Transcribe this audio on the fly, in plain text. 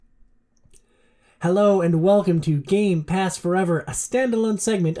Hello and welcome to Game Pass Forever, a standalone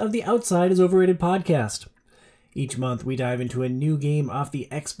segment of the Outside is Overrated podcast. Each month we dive into a new game off the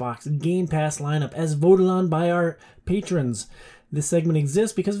Xbox Game Pass lineup as voted on by our patrons. This segment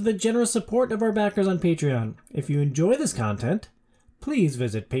exists because of the generous support of our backers on Patreon. If you enjoy this content, please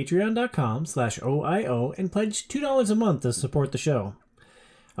visit patreon.com/OiO and pledge $2 a month to support the show.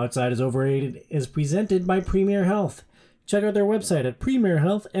 Outside is Overrated is presented by Premier Health. Check out their website at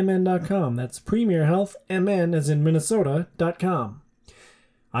premierhealthmn.com. That's premierhealthmn as in Minnesota.com.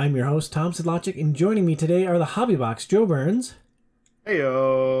 I'm your host, Tom Sidlacek, and joining me today are the Hobbybox Joe Burns.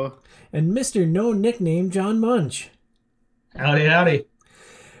 Heyo. And Mr. No Nickname John Munch. Howdy, howdy.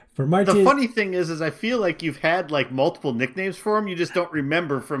 For March The funny thing is I feel like you've had multiple nicknames for him. You just don't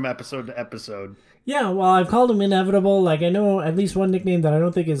remember from episode to episode. Yeah, well, I've called him Inevitable. I know at least one nickname that I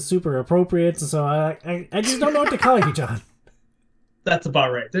don't think is super appropriate, so I just don't know what to call you, John. That's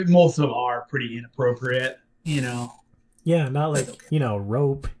about right. Most of them are pretty inappropriate, Yeah, not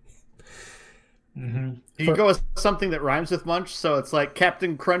rope. Mm-hmm. You go with something that rhymes with Munch, so it's like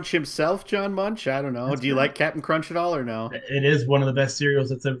Captain Crunch himself, John Munch? I don't know. That's Do you right. like Captain Crunch at all or no? It is one of the best cereals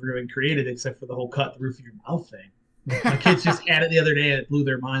that's ever been created, except for the whole cut the roof of your mouth thing. My kids just had it the other day and it blew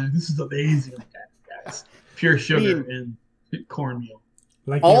their mind. This is amazing. Like that, guys. Pure sugar and cornmeal.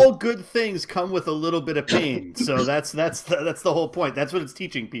 All good things come with a little bit of pain, so that's the whole point. That's what it's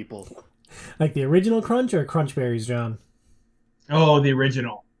teaching people. Like the original Crunch or Crunch Berries, John? Oh, the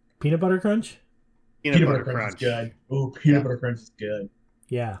original. Peanut Butter Crunch? Peanut butter crunch is good. Oh, peanut butter crunch is good.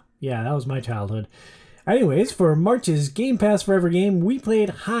 Yeah, that was my childhood. Anyways, for March's Game Pass Forever game, we played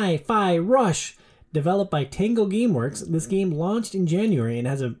Hi-Fi Rush. Developed by Tango Gameworks, this game launched in January and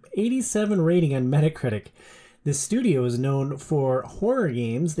has an 87 rating on Metacritic. This studio is known for horror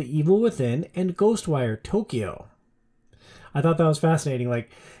games The Evil Within and Ghostwire Tokyo. I thought that was fascinating.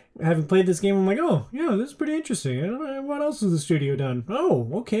 Having played this game, I'm like, oh, yeah, this is pretty interesting. I don't know, what else has the studio done? Oh,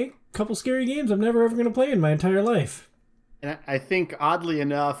 okay, couple scary games I'm never ever going to play in my entire life. And I think, oddly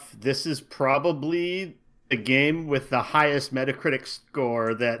enough, this is probably the game with the highest Metacritic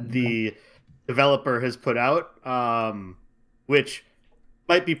score that the developer has put out, which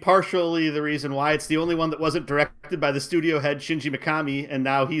might be partially the reason why. It's the only one that wasn't directed by the studio head Shinji Mikami, and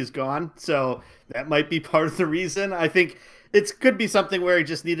now he's gone. So that might be part of the reason. I think it could be something where he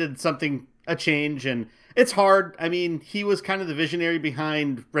just needed a change, and it's hard. I mean, he was kind of the visionary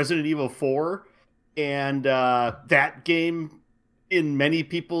behind Resident Evil 4, and that game, in many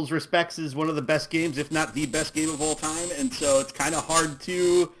people's respects, is one of the best games, if not the best game of all time, and so it's kind of hard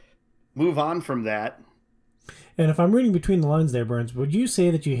to move on from that. And if I'm reading between the lines there, Burns, would you say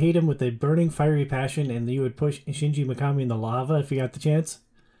that you hate him with a burning, fiery passion and that you would push Shinji Mikami in the lava if you got the chance?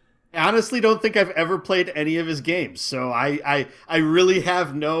 I honestly don't think I've ever played any of his games, so I really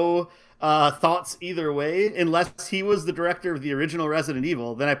have no thoughts either way, unless he was the director of the original Resident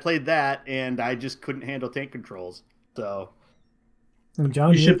Evil. Then I played that, and I just couldn't handle tank controls. So,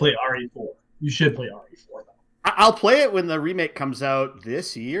 John, you should play RE4. You should play RE4, though. I'll play it when the remake comes out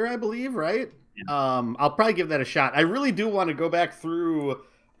this year, I believe, right? Yeah. I'll probably give that a shot. I really do want to go back through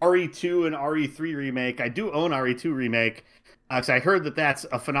RE2 and RE3 remake. I do own RE2 remake, because I heard that that's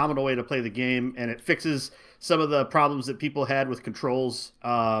a phenomenal way to play the game, and it fixes some of the problems that people had with controls.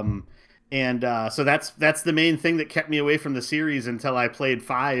 So that's the main thing that kept me away from the series until I played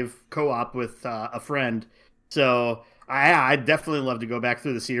 5 co-op with a friend. So I'd definitely love to go back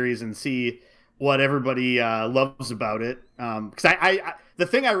through the series and see what everybody loves about it. Because the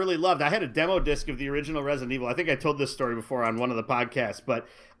thing I really loved, I had a demo disc of the original Resident Evil. I think I told this story before on one of the podcasts, but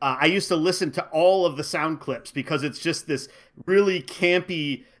I used to listen to all of the sound clips because it's just this really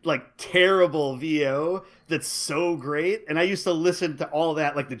campy, terrible VO that's so great. And I used to listen to all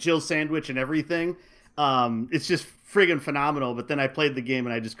that, like the Jill sandwich and everything. It's just friggin' phenomenal. But then I played the game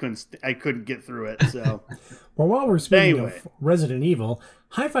and I just couldn't get through it. So, well, while we're speaking of Resident Evil,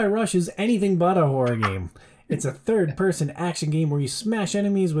 Hi-Fi Rush is anything but a horror game. It's a third-person action game where you smash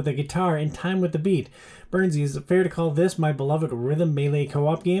enemies with a guitar in time with the beat. Burnsy, is it fair to call this my beloved rhythm melee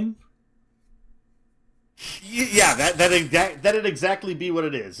co-op game? Yeah, that'd exactly be what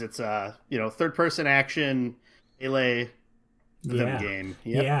it is. It's third-person action melee rhythm game.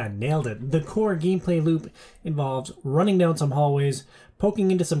 Yep. Yeah, nailed it. The core gameplay loop involves running down some hallways,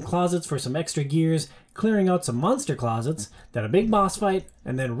 poking into some closets for some extra gears, clearing out some monster closets, then a big boss fight,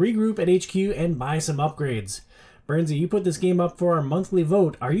 and then regroup at HQ and buy some upgrades. Burnsy, you put this game up for our monthly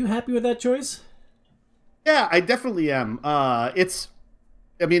vote. Are you happy with that choice? Yeah, I definitely am. It's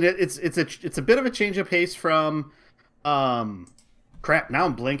a bit of a change of pace from crap. Now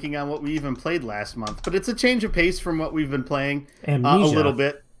I'm blanking on what we even played last month, but it's a change of pace from what we've been playing a little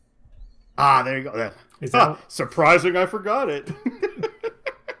bit. There you go. Is that surprising? I forgot it.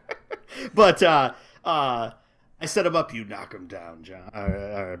 But I set him up. You knock him down,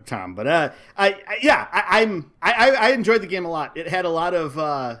 Tom. But I enjoyed the game a lot. It had a lot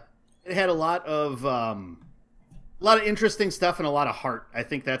of interesting stuff and a lot of heart. I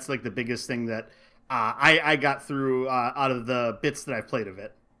think that's like the biggest thing that I got through out of the bits that I've played of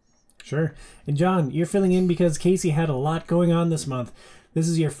it. Sure. And John, you're filling in because Casey had a lot going on this month. This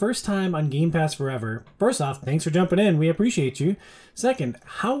is your first time on Game Pass Forever. First off, thanks for jumping in. We appreciate you. Second,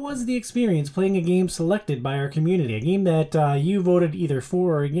 how was the experience playing a game selected by our community? A game that you voted either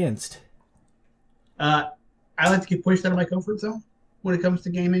for or against? I like to get pushed out of my comfort zone when it comes to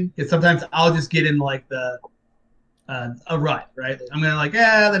gaming. Because sometimes I'll just get in like a rut, right? I'm going to like,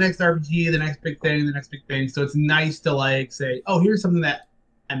 the next RPG, the next big thing. So it's nice to like say, oh, here's something that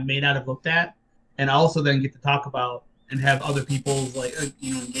I may not have looked at. And I also then get to talk about and have other people's like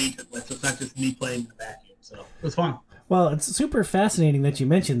engagement with. So it's not just me playing in the vacuum. So it was fun. Well, it's super fascinating that you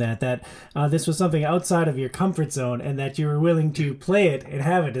mentioned that this was something outside of your comfort zone and that you were willing to play it and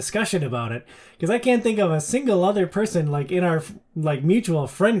have a discussion about it. Because I can't think of a single other person like in our like mutual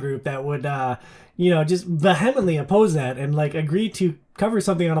friend group that would just vehemently oppose that and like agree to cover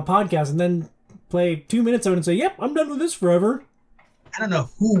something on a podcast and then play 2 minutes of it and say, "Yep, I'm done with this forever." I don't know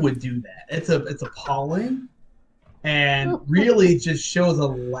who would do that. It's appalling. And really just shows a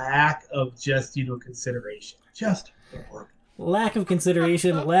lack of just, consideration. Just lack of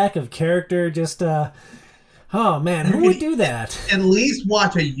consideration, lack of character, just, oh man, who would do that? At least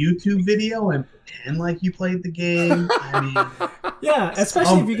watch a YouTube video and pretend like you played the game. I mean... Yeah,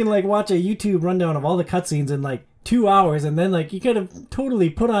 especially if you can, like, watch a YouTube rundown of all the cutscenes in, like, 2 hours, and then, like, you could have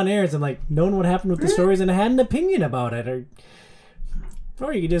totally put on airs and, like, known what happened with the stories and had an opinion about it, or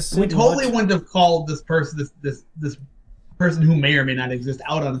you just we totally wouldn't have called this person this person who may or may not exist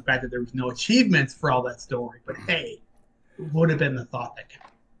out on the fact that there was no achievements for all that story. But hey, it would have been the thought that counted.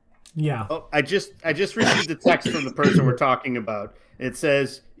 Yeah. Oh, I just received a text from the person we're talking about. It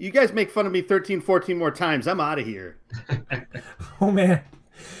says, "You guys make fun of me 13, 14 more times. I'm out of here." Oh man.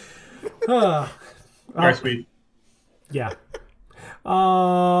 Very sweet. Yeah.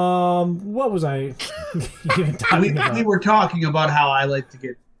 What was I even talking about? We were talking about how I like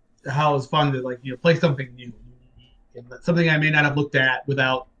to how it's fun to play something new, something I may not have looked at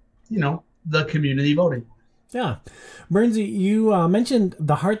without the community voting. Yeah, Burnsy, you mentioned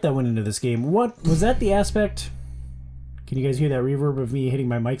the heart that went into this game. What was that? The aspect? Can you guys hear that reverb of me hitting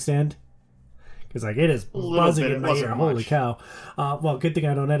my mic stand? Because it is buzzing in my ear. Holy cow! Well, good thing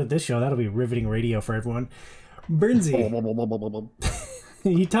I don't edit this show. That'll be riveting radio for everyone. Burnsy,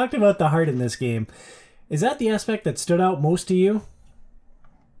 you talked about the heart in this game. Is that the aspect that stood out most to you?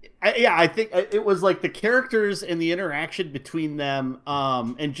 I think it was like the characters and the interaction between them,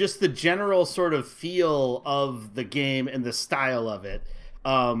 and just the general sort of feel of the game and the style of it,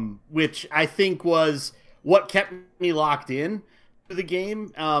 which I think was what kept me locked in to the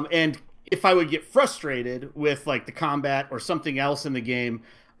game. And if I would get frustrated with like the combat or something else in the game,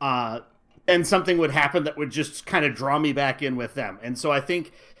 and something would happen that would just kind of draw me back in with them. And so I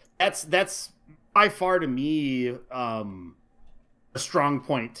think that's by far to me a strong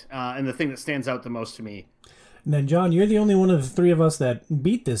point, and the thing that stands out the most to me. And then, John, you're the only one of the three of us that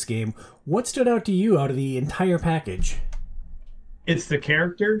beat this game. What stood out to you out of the entire package? It's the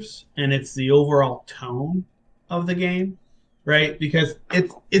characters, and it's the overall tone of the game, right? Because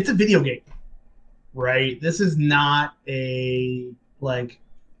it's a video game, right? This is not it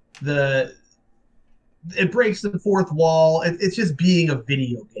breaks the fourth wall. It's just being a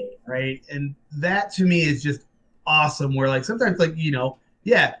video game, right? And that to me is just awesome. Where like sometimes you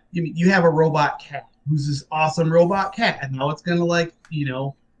have a robot cat who's this awesome robot cat, and now it's gonna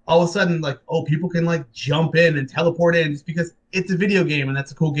all of a sudden people can jump in and teleport in just because it's a video game and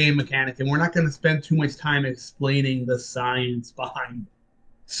that's a cool game mechanic, and we're not gonna spend too much time explaining the science behind it.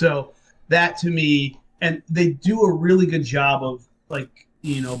 So that to me, and they do a really good job of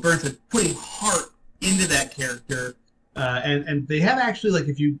Burns said, putting heart into that character, and they have actually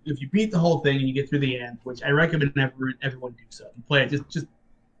if you beat the whole thing and you get through the end, which I recommend everyone do so. You play it, just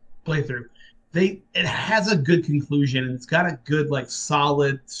play through. It has a good conclusion, and it's got a good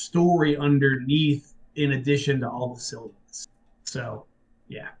solid story underneath in addition to all the syllables. So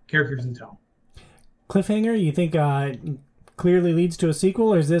yeah, characters and tone. Cliffhanger, you think clearly leads to a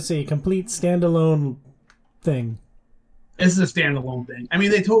sequel, or is this a complete standalone thing? This is a standalone thing. I mean,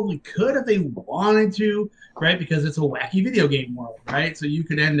 they totally could if they wanted to, right? Because it's a wacky video game world, right? So you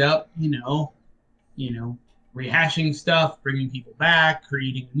could end up, rehashing stuff, bringing people back,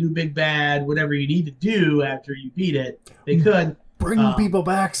 creating a new big bad, whatever you need to do after you beat it. They could. Bring people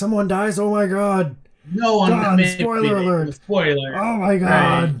back. Someone dies. Oh my god. No one God, spoiler alert. Spoiler. Oh my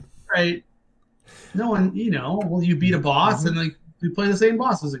god. Right. No one, well, you beat a boss and like you play the same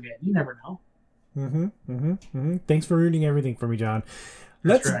bosses again. You never know. Thanks for ruining everything for me, John.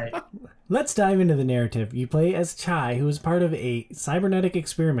 Let's dive into the narrative. You play as Chai, who is part of a cybernetic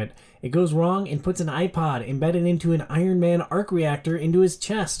experiment. It goes wrong and puts an iPod embedded into an Iron Man arc reactor into his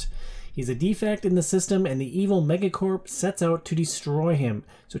chest. He's a defect in the system, and the evil Megacorp sets out to destroy him.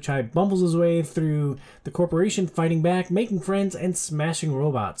 So Chai bumbles his way through the corporation, fighting back, making friends, and smashing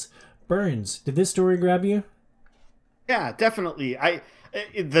robots. Burns, did this story grab you? Yeah, definitely.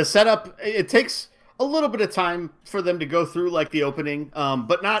 The setup, it takes a little bit of time for them to go through like the opening,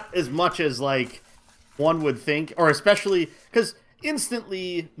 but not as much as like one would think, or especially because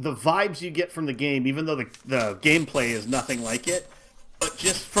instantly the vibes you get from the game, even though the gameplay is nothing like it, but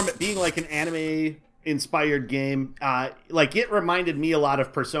just from it being like an anime inspired game, like it reminded me a lot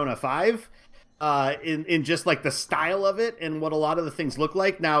of Persona 5 in just like the style of it and what a lot of the things look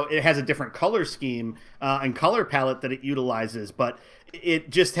like. Now it has a different color scheme and color palette that it utilizes, but it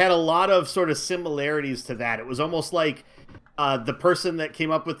just had a lot of sort of similarities to that. It was almost like the person that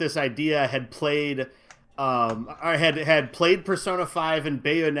came up with this idea had played or had played Persona 5 and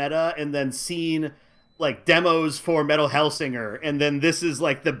Bayonetta and then seen like demos for Metal Hellsinger, and then this is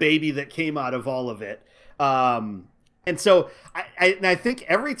like the baby that came out of all of it. And so I think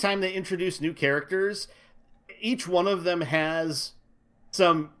every time they introduce new characters, each one of them has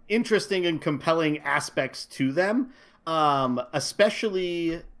some interesting and compelling aspects to them.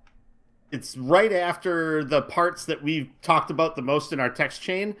 Especially, it's right after the parts that we've talked about the most in our text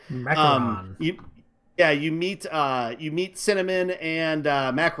chain. Macaron. You meet Cinnamon and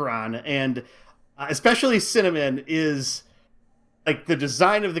Macaron, and especially Cinnamon is like the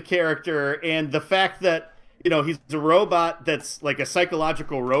design of the character and the fact that he's a robot that's like a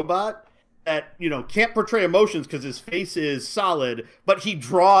psychological robot that can't portray emotions because his face is solid, but he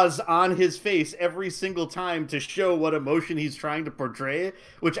draws on his face every single time to show what emotion he's trying to portray,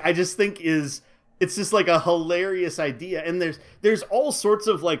 which I just think it's just like a hilarious idea. And there's all sorts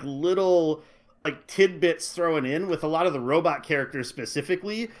of like little like tidbits thrown in with a lot of the robot characters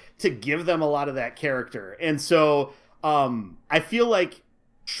specifically to give them a lot of that character. And so I feel like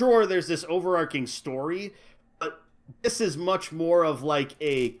sure there's this overarching story, but this is much more of like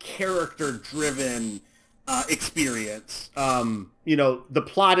a character driven experience. The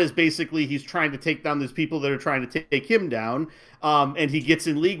plot is basically he's trying to take down these people that are trying to take him down, and he gets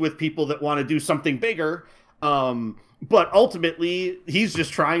in league with people that want to do something bigger. But ultimately, he's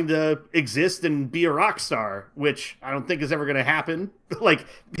just trying to exist and be a rock star, which I don't think is ever going to happen. Like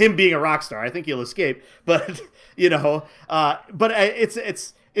him being a rock star, I think he'll escape. But it's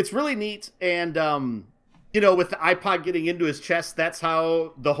really neat. And with the iPod getting into his chest, that's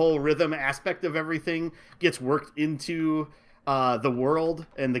how the whole rhythm aspect of everything gets worked into the world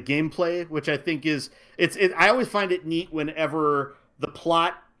and the gameplay, which I think is I always find it neat whenever the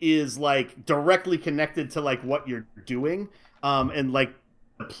plot is like directly connected to like what you're doing, and like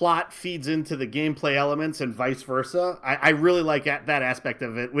the plot feeds into the gameplay elements and vice versa. I really like that aspect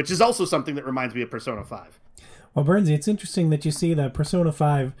of it, which is also something that reminds me of Persona 5. Well, Burnsy, it's interesting that you see the Persona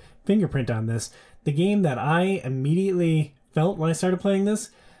 5 fingerprint on this. The game that I immediately felt when I started playing this,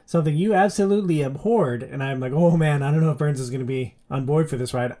 something you absolutely abhorred, and I'm like, oh man, I don't know if Burns is going to be on board for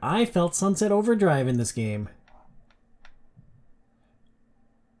this ride. I felt Sunset Overdrive in this game.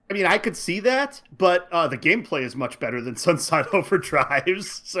 I mean, I could see that, but the gameplay is much better than Sunset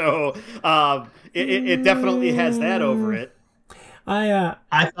Overdrive's, so it definitely has that over it. I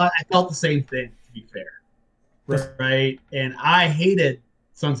felt the same thing, to be fair, right? And I hated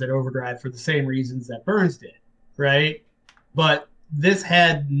Sunset Overdrive for the same reasons that Burns did, right? But this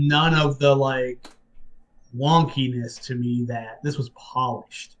had none of the like wonkiness to me that this was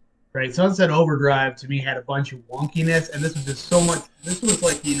polished. Right, Sunset Overdrive to me had a bunch of wonkiness, and this was just so much. This was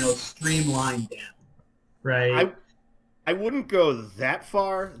like streamlined down, right? I wouldn't go that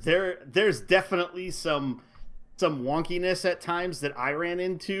far. There's definitely some wonkiness at times that I ran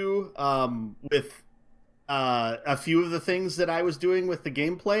into with a few of the things that I was doing with the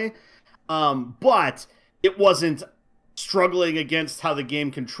gameplay, but it wasn't struggling against how the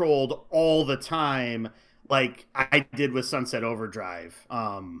game controlled all the time like I did with Sunset Overdrive.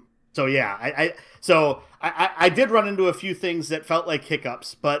 So yeah, I did run into a few things that felt like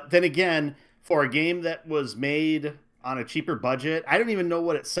hiccups, but then again, for a game that was made on a cheaper budget, I don't even know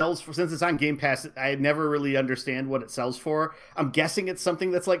what it sells for. Since it's on Game Pass, I never really understand what it sells for. I'm guessing it's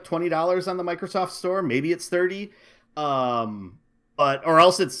something that's like $20 on the Microsoft Store. Maybe it's $30, or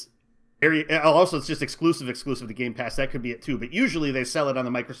else it's Also, it's just exclusive to Game Pass. That could be it too. But usually they sell it on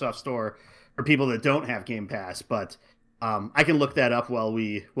the Microsoft Store for people that don't have Game Pass. But I can look that up while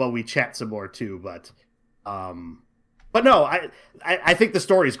we chat some more too. But no, I think the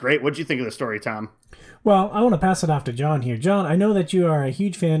story's great. What do you think of the story, Tom? Well, I want to pass it off to John here. John, I know that you are a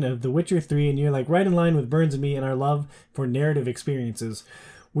huge fan of The Witcher 3, and you're like right in line with Burns and me in our love for narrative experiences.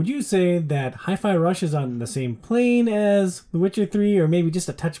 Would you say that Hi-Fi Rush is on the same plane as The Witcher 3, or maybe just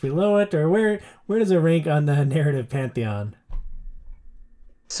a touch below it, or where does it rank on the narrative pantheon?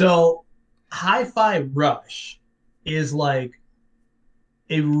 So, Hi-Fi Rush is like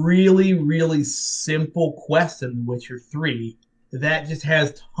a really, really simple quest in The Witcher 3 that just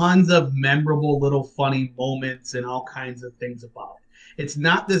has tons of memorable little funny moments and all kinds of things about it. It's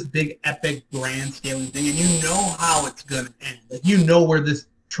not this big epic grand scaling thing, and you know how it's going to end. Like, you know where this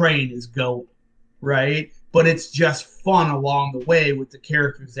train is going, right? But it's just fun along the way with the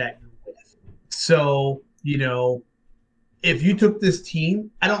characters that you're with. So, if you took this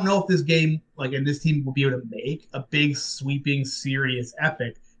team, I don't know if this game, and this team will be able to make a big, sweeping, serious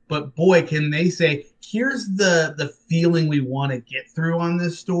epic, but boy, can they say, here's the feeling we want to get through on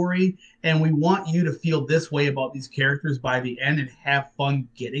this story, and we want you to feel this way about these characters by the end and have fun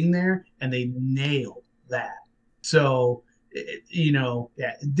getting there, and they nailed that. So,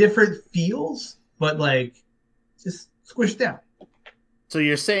 different feels, but just squish down. So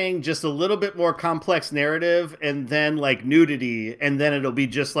you're saying just a little bit more complex narrative and then nudity, and then it'll be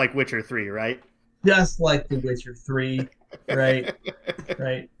just like Witcher 3, right? Just like The Witcher 3, right?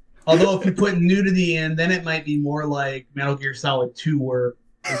 Right. Although if you put nudity in, then it might be more like Metal Gear Solid 2, where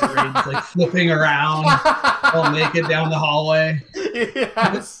Raiden's flipping around all naked down the hallway.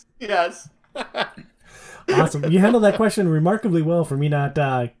 Yes. Awesome. You handled that question remarkably well for me not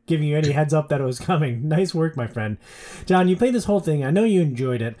giving you any heads up that it was coming. Nice work, my friend. John, you played this whole thing. I know you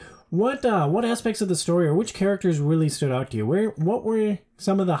enjoyed it. What aspects of the story or which characters really stood out to you? What were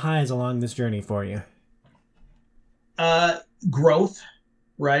some of the highs along this journey for you? Growth,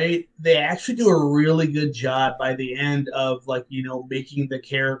 right? They actually do a really good job by the end of making the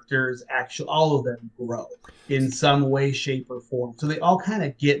characters all of them grow in some way, shape, or form. So they all kind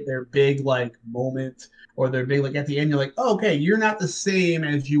of get their big moment, or they're big at the end. You're like, oh, okay, you're not the same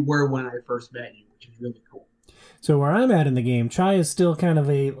as you were when I first met you, which is really cool. So where I'm at in the game, Chai is still kind of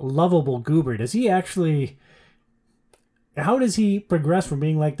a lovable goober. How does he progress from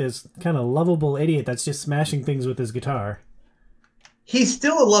being like this kind of lovable idiot that's just smashing things with his guitar? He's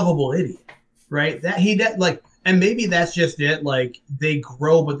still a lovable idiot, right? And maybe that's just it. They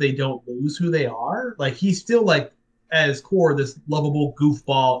grow, but they don't lose who they are. He's still at his core this lovable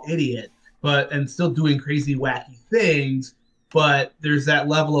goofball idiot, and still doing crazy wacky things. But there's that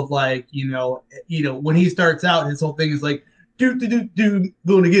level of when he starts out, his whole thing is going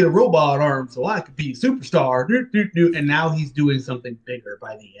to get a robot arm so I could be a superstar. And now he's doing something bigger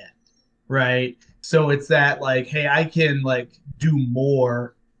by the end, right? So it's that hey, I can do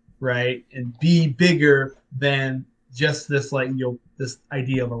more, right, and be bigger than just this this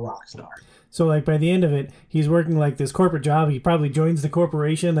idea of a rock star. So by the end of it, he's working this corporate job. He probably joins the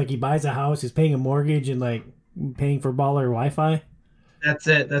corporation. He buys a house. He's paying a mortgage and paying for baller Wi-Fi. That's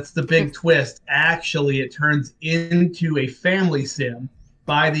it. That's the big twist. Actually, it turns into a family sim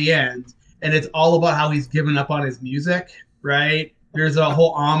by the end, and it's all about how he's given up on his music, right? There's a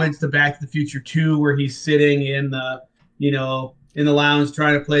whole homage to Back to the Future 2 where he's sitting in the, in the lounge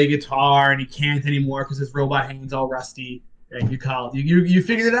trying to play guitar, and he can't anymore because his robot hand's all rusty. And you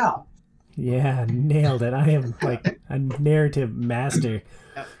figured it out. Yeah, nailed it. I am a narrative master.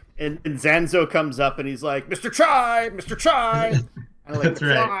 And Zanzo comes up and he's like, Mr. Chai! I like That's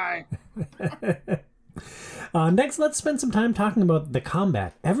right. Next, let's spend some time talking about the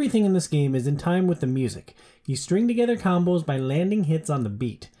combat. Everything in this game is in time with the music. You string together combos by landing hits on the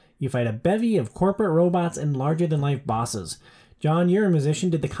beat. You fight a bevy of corporate robots and larger-than-life bosses. John, you're a musician.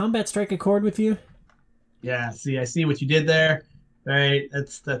 Did the combat strike a chord with you? Yeah, I see what you did there. Right,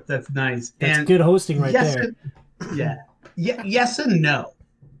 that's nice. That's good hosting right there. Yes and no,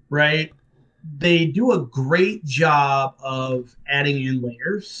 right? They do a great job of adding in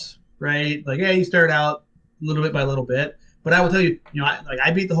layers, right? You start out little bit by little bit, but I will tell you, I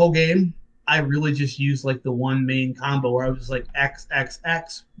beat the whole game. I really just used the one main combo where I was just X, X,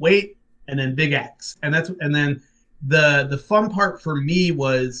 X, wait, and then big X, and then the fun part for me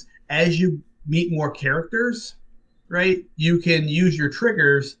was as you meet more characters, right? You can use your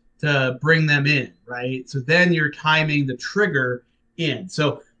triggers to bring them in, right? So then you're timing the trigger in.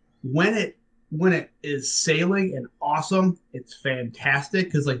 So when it is sailing and awesome, it's fantastic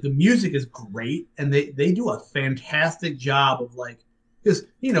because the music is great and they do a fantastic job of Because,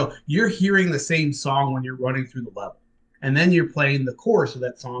 you're hearing the same song when you're running through the level. And then you're playing the chorus of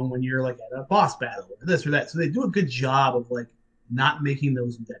that song when you're like at a boss battle or this or that. So they do a good job of like not making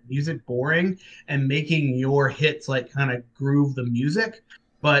that music boring and making your hits like kind of groove the music.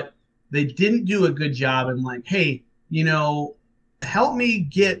 But they didn't do a good job in like, hey, help me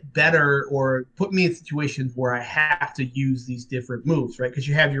get better or put me in situations where I have to use these different moves, right? Because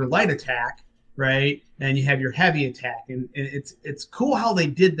you have your light attack, right? And you have your heavy attack. And it's cool how they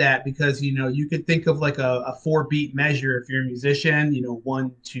did that because, you could think of like a 4-beat measure if you're a musician,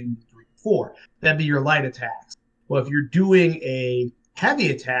 1, 2, 3, 4. That'd be your light attacks. Well, if you're doing a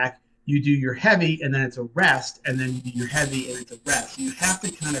heavy attack, you do your heavy and then it's a rest, and then you do your heavy and it's a rest. You have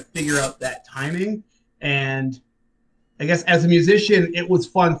to kind of figure out that timing. And I guess as a musician, it was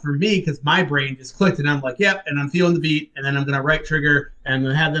fun for me because my brain just clicked and I'm like, yep, and I'm feeling the beat, and then I'm going to right trigger and I'm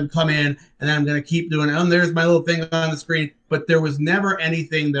going to have them come in, and then I'm going to keep doing it. And there's my little thing on the screen. But there was never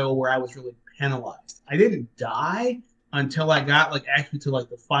anything, though, where I was really penalized. I didn't die until I got actually to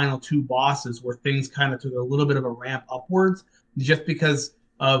the final 2 bosses where things kind of took a little bit of a ramp upwards just because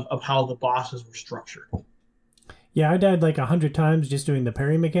of how the bosses were structured. Yeah, I died 100 times just doing the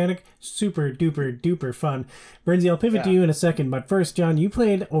parry mechanic. Super duper duper fun. Bernsey, I'll pivot to you in a second, but first, John, you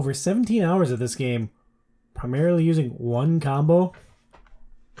played over 17 hours of this game, primarily using one combo.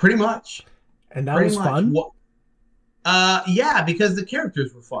 Pretty much. And that was fun? Yeah, because the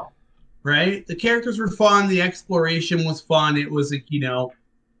characters were fun, right? The characters were fun. The exploration was fun. It was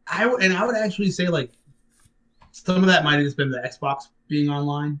I would actually say some of that might have just been the Xbox being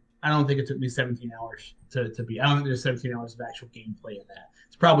online. I don't think it took me 17 hours to be. I don't think there's 17 hours of actual gameplay in that.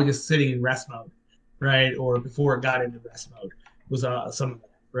 It's probably just sitting in rest mode, right? Or before it got into rest mode was some of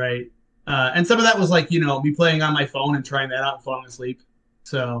that, right? And some of that was me playing on my phone and trying that out and falling asleep.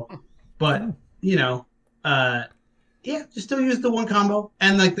 So, but yeah, just still use the one combo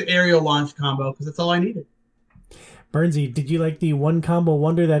and the aerial launch combo because that's all I needed. Bernsey, did you like the one combo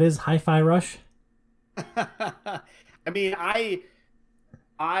wonder that is Hi-Fi Rush? I mean,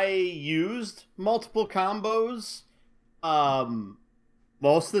 I used multiple combos.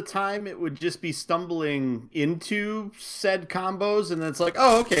 Most of the time it would just be stumbling into said combos, and then it's like,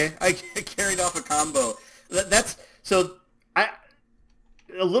 oh, okay, I carried off a combo. That's so.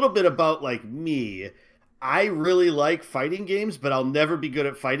 A little bit about me. I really like fighting games, but I'll never be good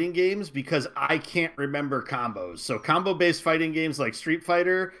at fighting games because I can't remember combos. So combo-based fighting games like Street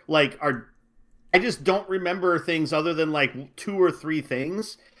Fighter, I just don't remember things other than 2 or 3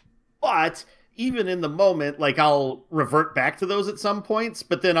 things. But even in the moment, I'll revert back to those at some points.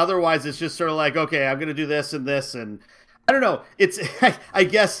 But then otherwise, it's just sort of okay, I'm going to do this and this. And I don't know. It's, I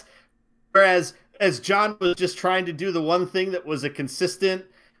guess, whereas as John was just trying to do the one thing that was a consistent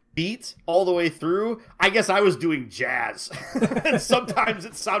beat all the way through, I guess I was doing jazz. And sometimes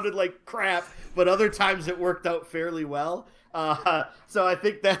it sounded like crap, but other times it worked out fairly well. So I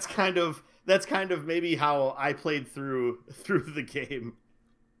think that's kind of maybe how I played through the game.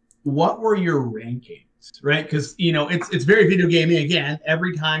 What were your rankings, right? Because it's very video gaming. Again,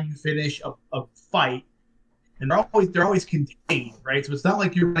 every time you finish a fight, and they're always contained, right? So it's not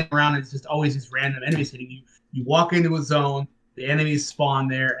like you're running around and it's just always these random enemies hitting you. You walk into a zone, the enemies spawn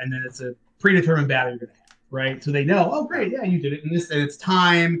there, and then it's a predetermined battle you're gonna have, right? So they know, oh great, yeah, you did it, and it's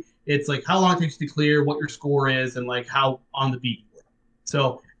time. It's how long it takes to clear, what your score is, and how on the beat you were.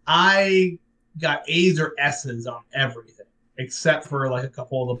 So I got A's or S's on everything except for a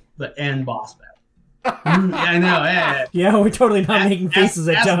couple of the end boss battles. I know. Yeah, we're totally not making faces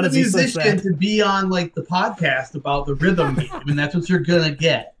at John as he's so sad. Musician to be on the podcast about the rhythm game, and that's what you're gonna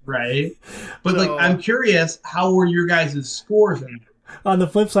get, right? But I'm curious, how were your guys' scores in there? On the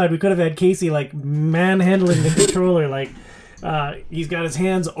flip side, we could have had Casey manhandling the controller, he's got his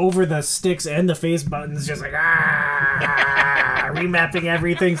hands over the sticks and the face buttons, just remapping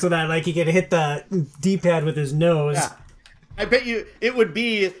everything so that he could hit the D-pad with his nose. Yeah. I bet you it would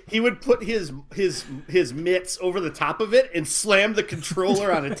be he would put his mitts over the top of it and slam the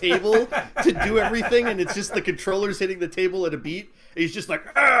controller on a table to do everything, and it's just the controller's hitting the table at a beat. And he's just oh,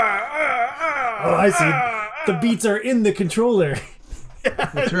 I see. The beats are in the controller.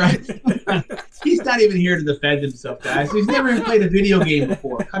 That's right. He's not even here to defend himself, guys. He's never even played a video game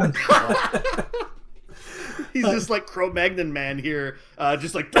before. Cut him off. He's just like Cro-Magnon man here,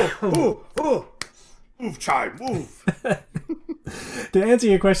 just move, child, move. To answer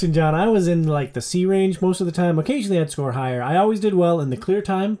your question, John, I was in the C range most of the time. Occasionally I'd score higher. I always did well in the clear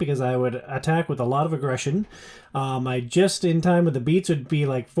time because I would attack with a lot of aggression. I just in time with the beats would be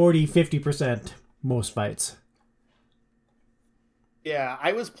 40-50% most fights. Yeah,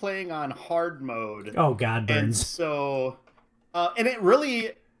 I was playing on hard mode. Oh God, Burns. And so And it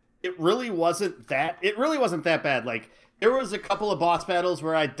really wasn't that bad. Like, there was a couple of boss battles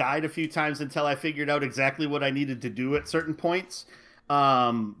where I died a few times until I figured out exactly what I needed to do at certain points.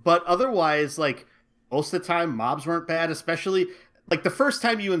 But otherwise, like, most of the time, mobs weren't bad, especially like the first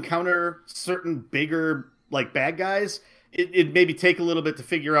time you encounter certain bigger, like, bad guys, it maybe take a little bit to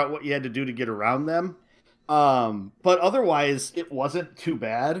figure out what you had to do to get around them. But otherwise, it wasn't too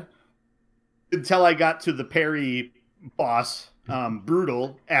bad until I got to the parry boss,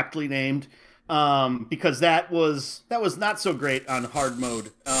 Brutal, aptly named, because that was not so great on hard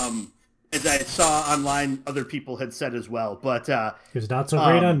mode. As I saw online, other people had said as well. But It was not so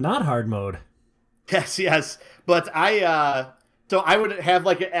great on not hard mode. yes. But so I would have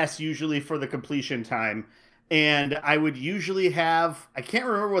like an S usually for the completion time, and I would usually have, I can't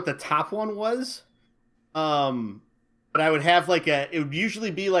remember what the top one was, but I would have like it would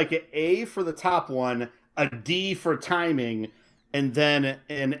usually be like an A for the top one, a D for timing, and then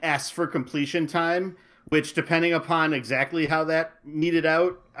an S for completion time, which, depending upon exactly how that meted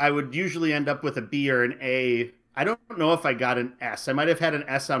out, I would usually end up with a B or an A. I don't know if I got an S. I might have had an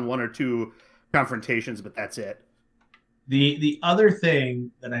S on one or two confrontations, but that's it. The other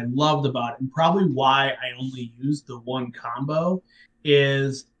thing that I loved about it, and probably why I only used the one combo,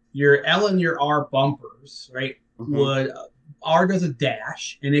 is your L and your R bumpers, right? Would R does a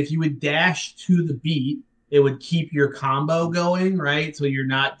dash, and if you would dash to the beat, it would keep your combo going, right? So you're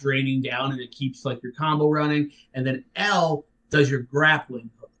not draining down, and it keeps like your combo running. And then L does your grappling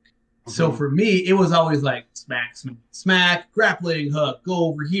hook. So for me, it was always like smack, smack, smack, grappling hook, go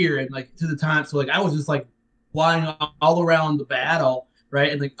over here, and like to the time. So like I was just like flying all around the battle,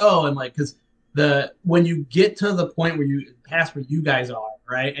 right? And like, oh, and like, because when you get to the point where you pass where you guys are,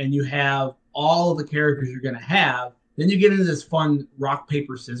 right, and you have all of the characters you're gonna have, then you get into this fun rock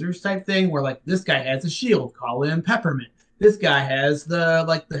paper scissors type thing where like this guy has a shield, call in Peppermint. This guy has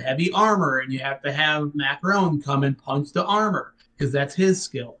the heavy armor, and you have to have Macaron come and punch the armor because that's his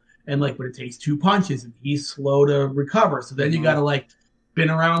skill. And like, but it takes 2 punches, and he's slow to recover. So then you got to like spin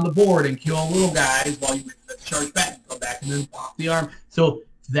around the board and kill little guys while you charge back and come back and then pop the arm. So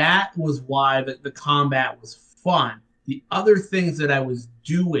that was why the combat was fun. The other things that I was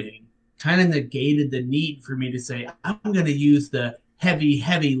doing kind of negated the need for me to say, I'm going to use the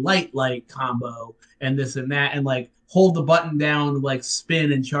heavy, light combo and this and that, and like hold the button down to like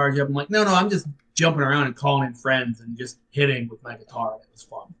spin and charge up. I'm like, no, I'm just jumping around and calling in friends and just hitting with my guitar. It was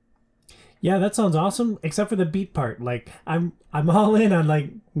fun. Yeah, that sounds awesome, except for the beat part. Like, I'm all in on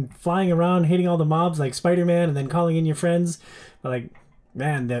like flying around, hitting all the mobs like Spider-Man, and then calling in your friends. But like,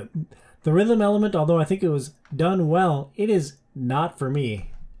 man, the rhythm element, although I think it was done well, it is not for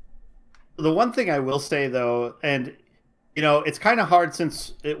me. The one thing I will say though, and you know, it's kind of hard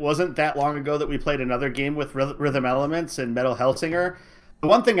since it wasn't that long ago that we played another game with rhythm elements in Metal Hellsinger. The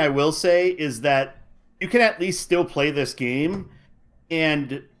one thing I will say is that you can at least still play this game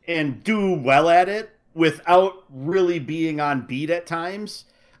and do well at it without really being on beat at times.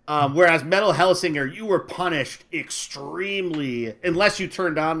 Whereas Metal Hellsinger, you were punished extremely unless you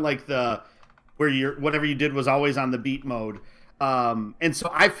turned on like whatever you did was always on the beat mode. And so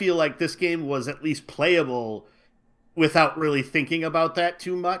I feel like this game was at least playable without really thinking about that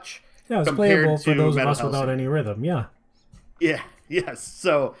too much. Yeah, it was playable for those of us without any rhythm. Yeah. Yeah. Yes.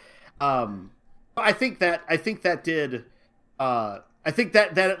 So, I think that did. I think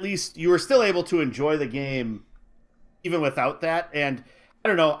that at least you were still able to enjoy the game even without that. And I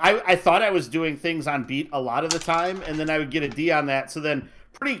don't know, I thought I was doing things on beat a lot of the time, and then I would get a D on that. So then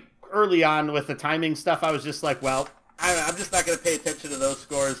pretty early on with the timing stuff, I was just like, well, I'm just not going to pay attention to those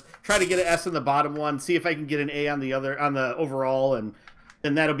scores. Try to get an S in the bottom one, see if I can get an A on the overall, and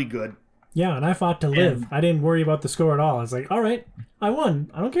that'll be good. Yeah, and I fought to live. I didn't worry about the score at all. I was like, all right, I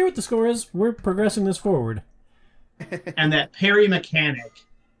won. I don't care what the score is. We're progressing this forward. And that parry mechanic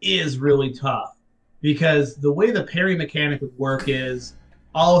is really tough because the way the parry mechanic would work is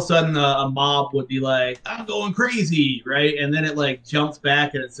all of a sudden a mob would be like, I'm going crazy, right? And then it like jumps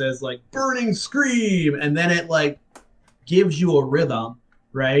back and it says like burning scream, and then it like gives you a rhythm,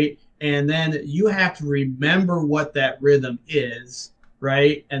 right? And then you have to remember what that rhythm is,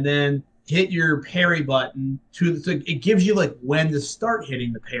 right? And then hit your parry button so it gives you like when to start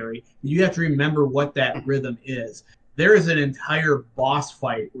hitting the parry. You have to remember what that rhythm is. There is an entire boss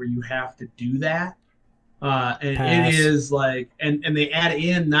fight where you have to do that. And Pass. It is like, and they add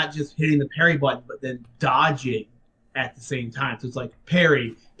in not just hitting the parry button, but then dodging at the same time. So it's like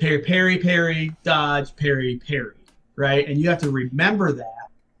parry, dodge, parry, right? And you have to remember that,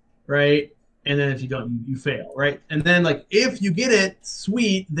 right? and then if you don't, you fail, right? And then like if you get it,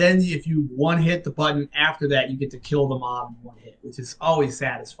 sweet. Then if you one hit the button after that, you get to kill the mob in one hit, which is always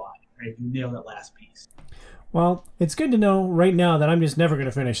satisfying, right? If you nail that last piece. Well, it's good to know right now that I'm just never going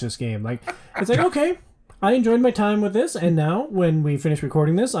to finish this game. Like, it's like, okay, I enjoyed my time with this, and now when we finish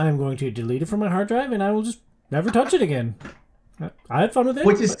recording this, I am going to delete it from my hard drive, and I will just never touch it again. I had fun with it.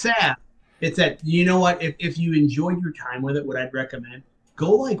 Which is sad. It's that, you know what, if you enjoyed your time with it, what I'd recommend,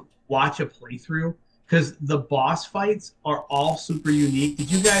 go like watch a playthrough, because the boss fights are all super unique.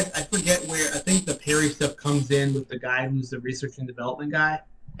 Did you guys, I forget where, I think the parry stuff comes in with the guy who's the research and development guy.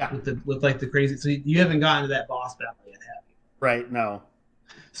 Yeah. With like the crazy, so you haven't gotten to that boss battle yet, have you? Right, no.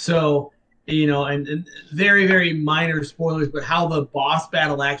 So, you know, and very, very minor spoilers, but how the boss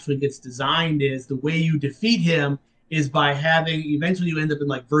battle actually gets designed is the way you defeat him is by having, eventually you end up in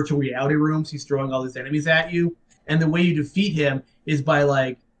like virtual reality rooms. He's throwing all these enemies at you. And the way you defeat him is by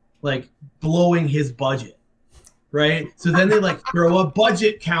like blowing his budget. Right. So then they like throw a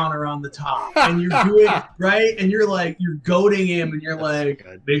budget counter on the top and you're doing right. And you're like, you're goading him and you're like,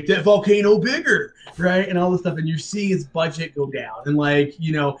 make that volcano bigger. Right. And all this stuff. And you're seeing his budget go down. And like,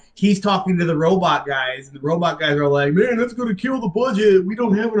 you know, he's talking to the robot guys and the robot guys are like, man, that's going to kill the budget. We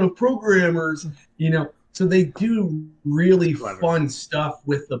don't have enough programmers, you know. So they do really fun stuff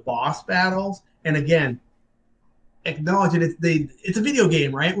with the boss battles. And again, acknowledge it. It's a video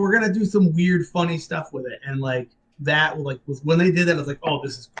game, right? We're going to do some weird, funny stuff with it. And like, that was when they did that, I was like, oh,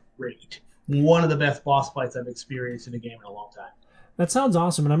 this is great. One of the best boss fights I've experienced in a game in a long time. That sounds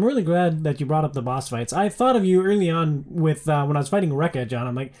awesome, and I'm really glad that you brought up the boss fights. I thought of you early on with when I was fighting Rekka, John.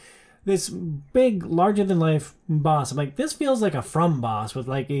 I'm like, this big, larger-than-life boss. I'm like, this feels like a From boss with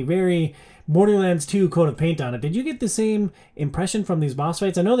like a very Borderlands 2 coat of paint on it. Did you get the same impression from these boss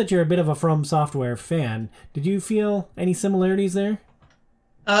fights? I know that you're a bit of a From Software fan. Did you feel any similarities there?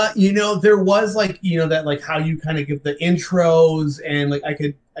 You know, there was like, you know, that like how you kind of give the intros and like I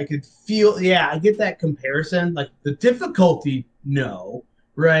could feel, yeah, I get that comparison. Like the difficulty, no,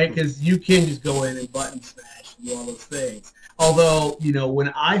 right? Because you can just go in and button smash and do all those things. Although, you know, when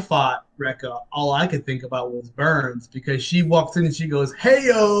I fought Rekka, all I could think about was Burns because she walks in and she goes,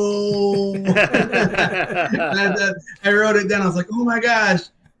 "Hey-o!" And I wrote it down. I was like, "Oh my gosh,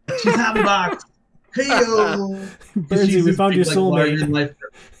 she's hot box." Hey-o! Burnsy, we found your soulmate.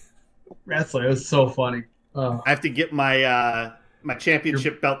 Wrestler. It was so funny. I have to get my my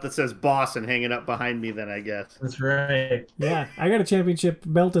championship belt that says boss and hang it up behind me then, I guess. That's right. Yeah, I got a championship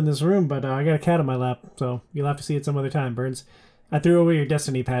belt in this room, but I got a cat on my lap, so you'll have to see it some other time, Burns. I threw away your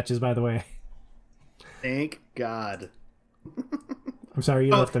Destiny patches, by the way. Thank God. I'm sorry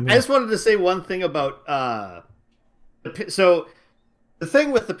you left them here. I just wanted to say one thing about so the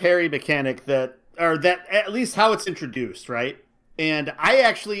thing with the parry mechanic that at least how it's introduced, right? And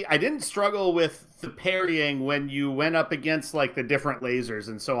I didn't struggle with the parrying when you went up against like the different lasers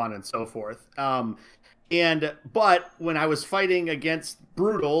and so on and so forth. But when I was fighting against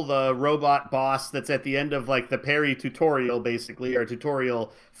Brutal, the robot boss that's at the end of like the parry tutorial, basically, or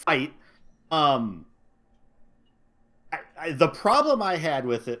tutorial fight, the problem I had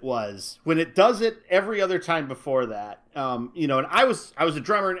with it was when it does it every other time before that, you know, and I was a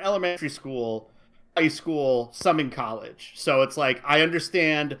drummer in elementary school, high school, some in college. So it's like I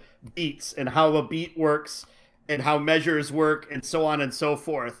understand beats and how a beat works and how measures work and so on and so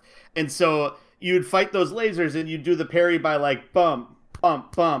forth. And so you'd fight those lasers and you'd do the parry by like bump,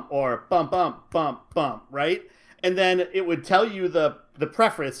 bump, bump, or bump, bump, bump, bump, right? And then it would tell you the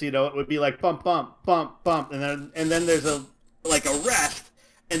preference, you know, it would be like bump, bump, bump, bump, and then there's a rest,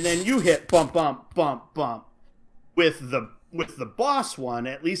 and then you hit bump, bump, bump, bump with the boss one,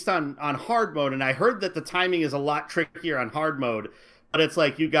 at least on hard mode. And I heard that the timing is a lot trickier on hard mode, but it's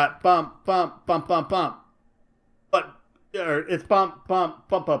like you got bump, bump, bump, bump, bump, but it's bump, bump,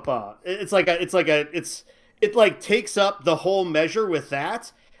 bump, bump, bump. It like takes up the whole measure with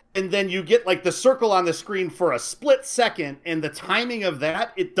that. And then you get like the circle on the screen for a split second, and the timing of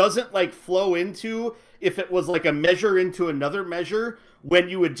that, it doesn't like flow into if it was like a measure into another measure when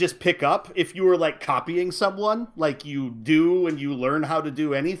you would just pick up if you were like copying someone like you do when you learn how to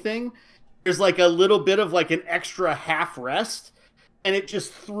do anything. There's like a little bit of like an extra half rest, and it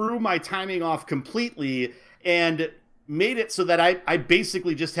just threw my timing off completely and made it so that I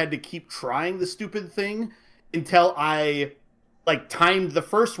basically just had to keep trying the stupid thing until I like timed the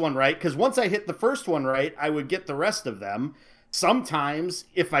first one right, because once I hit the first one right, I would get the rest of them. Sometimes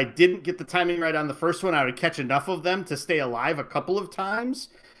if I didn't get the timing right on the first one, I would catch enough of them to stay alive a couple of times,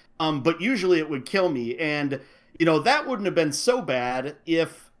 but usually it would kill me. And you know, that wouldn't have been so bad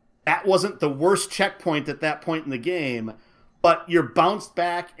if that wasn't the worst checkpoint at that point in the game. but you're bounced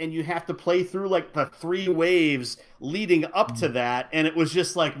back and you have to play through like the 3 waves leading up to that. And it was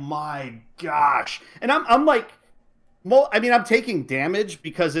just like, my gosh. And I'm like, well, I mean, I'm taking damage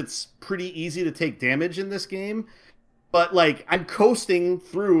because it's pretty easy to take damage in this game. But like, I'm coasting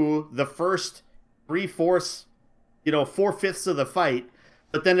through the first 3/4, 4/5 of the fight.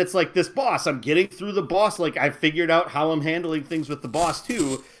 But then it's like this boss. I'm getting through the boss. Like, I figured out how I'm handling things with the boss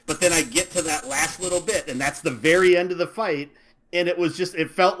too. But then I get to that last little bit, and that's the very end of the fight. And it was just,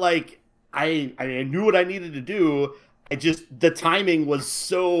 it felt like I knew what I needed to do. The timing was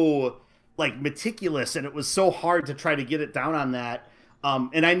so like meticulous, and it was so hard to try to get it down on that.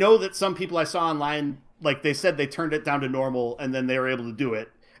 And I know that some people I saw online, like they said they turned it down to normal and then they were able to do it.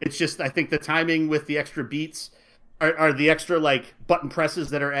 It's just, I think the timing with the extra beats are the extra like button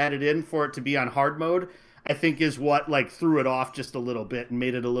presses that are added in for it to be on hard mode, I think is what like threw it off just a little bit and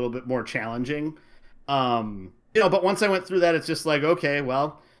made it a little bit more challenging. But once I went through that, it's just like, okay,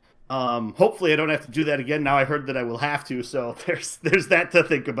 well, hopefully I don't have to do that again. Now I heard that I will have to, so there's that to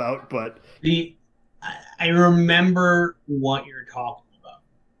think about. But I remember what you're talking about,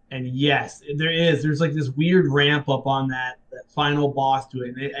 and yes, there's like this weird ramp up on that final boss to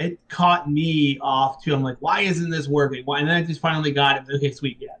it, and it caught me off too. I'm like, why isn't this working? Why? And then I just finally got it. Okay,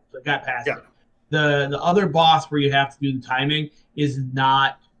 sweet, yeah, so I got past it. The other boss where you have to do the timing is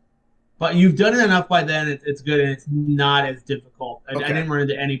not. But you've done it enough by then, it's good, and it's not as difficult. I didn't run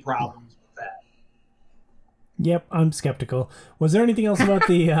into any problems with that. Yep, I'm skeptical. Was there anything else about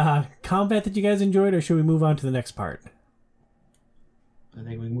the combat that you guys enjoyed, or should we move on to the next part? I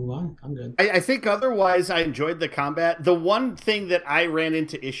think we can move on. I'm good. I think otherwise I enjoyed the combat. The one thing that I ran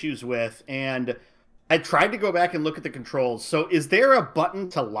into issues with, and I tried to go back and look at the controls. So is there a button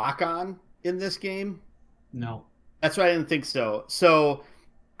to lock on in this game? No. That's why I didn't think so. So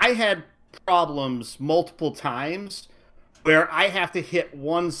I had problems multiple times where I have to hit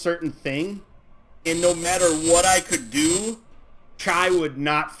one certain thing, and no matter what I could do, Chai would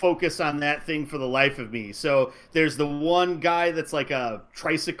not focus on that thing for the life of me. So there's the one guy that's like a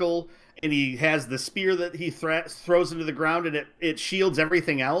tricycle, and he has the spear that he throws into the ground, and it shields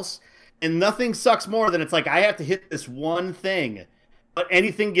everything else. And nothing sucks more than it's like I have to hit this one thing, but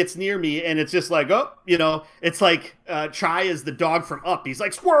anything gets near me, and it's just like, it's like Chai is the dog from Up. He's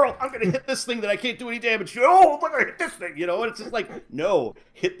like, squirrel, I'm going to hit this thing that I can't do any damage to. Oh, I'm going to hit this thing, and it's just like, no,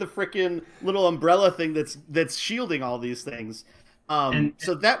 hit the freaking little umbrella thing that's shielding all these things.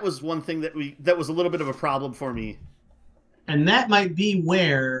 So that was one thing that was a little bit of a problem for me. And that might be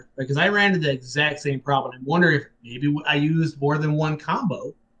where, because I ran into the exact same problem. I wonder if maybe I used more than one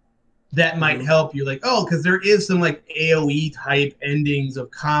combo. That might help you, like, because there is some like AoE type endings of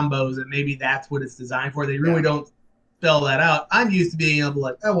combos, and maybe that's what it's designed for. They really don't spell that out. I'm used to being able to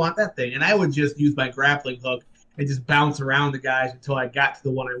like, I want that thing, and I would just use my grappling hook and just bounce around the guys until I got to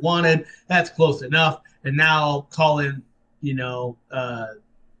the one I wanted. That's close enough, and now I'll call in,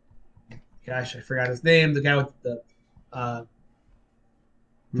 gosh, I forgot his name. The guy with the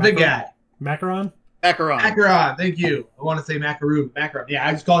big guy, Macaron. Macaron, thank you. I want to say Macaron. Macaron. Yeah,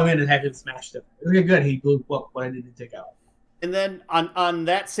 I just call him in and have him smash them. Okay, good. He blew what I needed to take out. And then on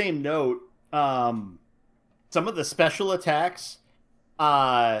that same note, some of the special attacks,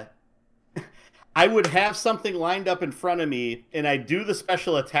 I would have something lined up in front of me, and I do the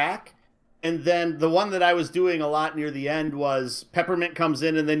special attack, and then the one that I was doing a lot near the end was Peppermint comes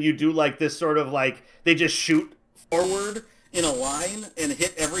in, and then you do like this sort of like, they just shoot forward in a line and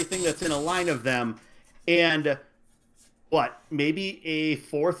hit everything that's in a line of them. And maybe a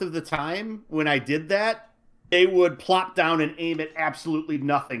fourth of the time when I did that, they would plop down and aim at absolutely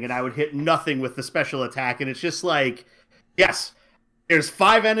nothing, and I would hit nothing with the special attack. And it's just like, yes, there's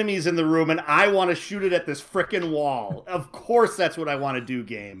 5 enemies in the room, and I want to shoot it at this frickin' wall. Of course that's what I want to do,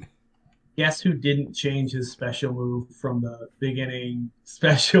 game. Guess who didn't change his special move from the beginning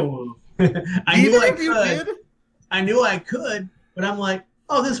special move? I knew I could, but I'm like,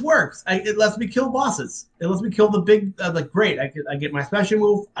 this works. It lets me kill bosses. It lets me kill the big, great. I get my special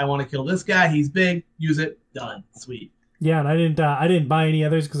move. I want to kill this guy. He's big. Use it. Done. Sweet. Yeah, and I didn't buy any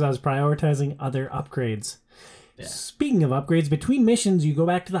others because I was prioritizing other upgrades. Yeah. Speaking of upgrades, between missions, you go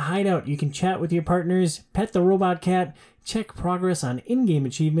back to the hideout. You can chat with your partners, pet the robot cat, check progress on in-game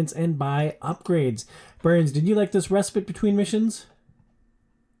achievements, and buy upgrades. Burns, did you like this respite between missions?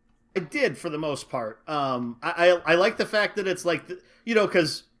 I did, for the most part. I like the fact that it's like,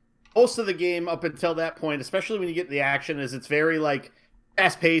 because most of the game up until that point, especially when you get the action, is it's very like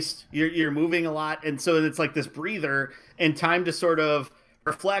fast-paced. You're moving a lot, and so it's like this breather and time to sort of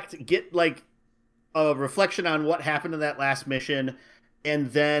reflect, get like a reflection on what happened in that last mission,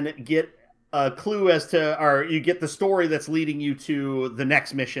 and then get clue as to, or you get the story that's leading you to the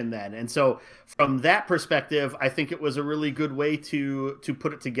next mission then. And so from that perspective, I think it was a really good way to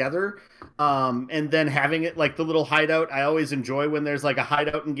put it together. And then having it like the little hideout, I always enjoy when there's like a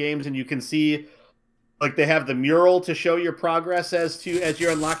hideout in games and you can see like they have the mural to show your progress as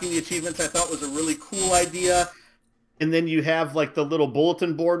you're unlocking the achievements. I thought was a really cool idea. And then you have like the little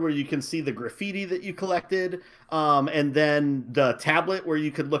bulletin board where you can see the graffiti that you collected. And then the tablet where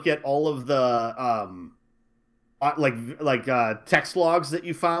you could look at all of the text logs that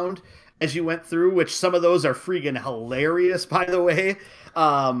you found as you went through, which some of those are freaking hilarious, by the way.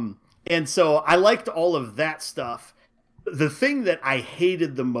 And so I liked all of that stuff. The thing that I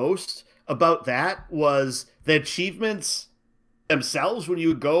hated the most about that was the achievements themselves. When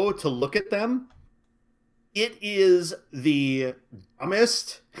you go to look at them, it is the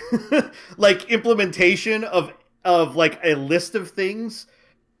dumbest like implementation of like a list of things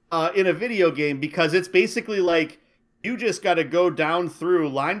in a video game, because it's basically like you just got to go down through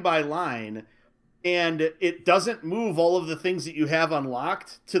line by line, and it doesn't move all of the things that you have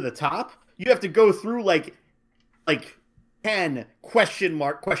unlocked to the top. You have to go through like 10 question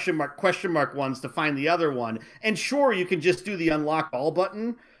mark ones to find the other one. And sure, you can just do the unlock all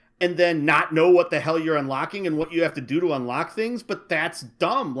button and then not know what the hell you're unlocking and what you have to do to unlock things, but that's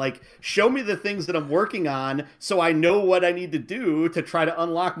dumb. Like, show me the things that I'm working on so I know what I need to do to try to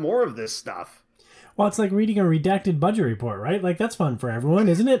unlock more of this stuff. Well, it's like reading a redacted budget report, right? Like, that's fun for everyone,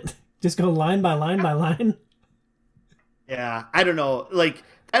 isn't it? Just go line by line by line. Yeah, I don't know. Like,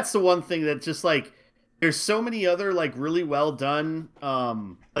 that's the one thing that just, like, there's so many other, like, really well done,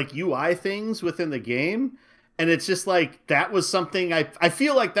 like, UI things within the game. And it's just like, that was something, I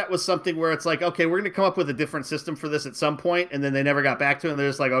feel like that was something where it's like, okay, we're going to come up with a different system for this at some point, and then they never got back to it, and they're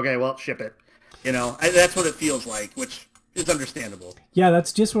just like, okay, well, ship it. You know, that's what it feels like, which is understandable. Yeah,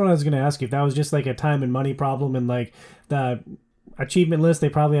 that's just what I was going to ask you. If that was just like a time and money problem, and like the achievement list, they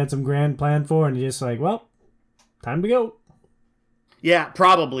probably had some grand plan for, and just like, well, time to go. Yeah,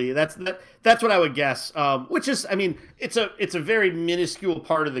 probably. That's what I would guess. Which is, I mean, it's a very minuscule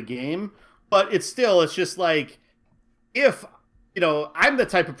part of the game, but it's just like, if, you know, I'm the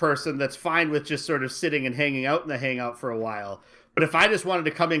type of person that's fine with just sort of sitting and hanging out in the hangout for a while. But if I just wanted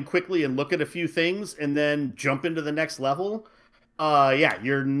to come in quickly and look at a few things and then jump into the next level, yeah,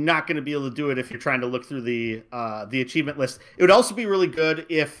 you're not going to be able to do it if you're trying to look through the achievement list. It would also be really good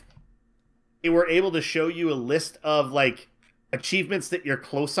if they were able to show you a list of, like, achievements that you're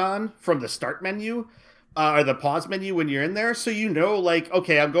close on from the start menu. Or the pause menu when you're in there, so you know, like,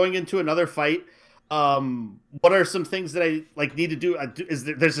 okay, I'm going into another fight. What are some things that I like need to do?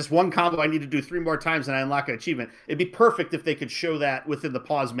 There's this one combo I need to do 3 more times and I unlock an achievement. It'd be perfect if they could show that within the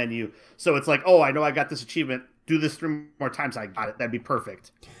pause menu. So it's like, oh, I know I got this achievement. Do this 3 more times. I got it. That'd be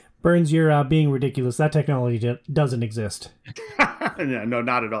perfect. Burns, you're being ridiculous. That technology doesn't exist. No,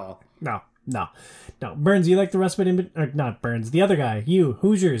 not at all. No. Burns, you like the respite? Or not Burns. The other guy. You,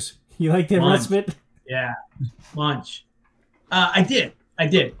 Hoosiers. You like the respite? Yeah, lunch. I did.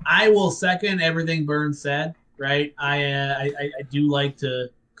 I will second everything Burns said. Right. I do like to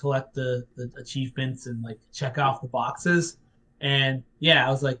collect the achievements and like check off the boxes. And yeah, I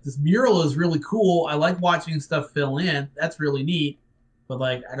was like, this mural is really cool. I like watching stuff fill in. That's really neat. But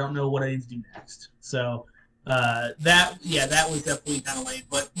like, I don't know what I need to do next. So that was definitely kind of lame.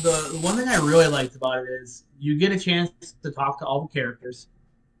 But the one thing I really liked about it is you get a chance to talk to all the characters,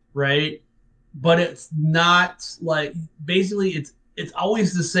 right? But it's not like, basically it's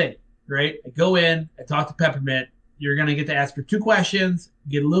always the same, right? I go in, I talk to Peppermint. You're gonna get to ask her 2 questions,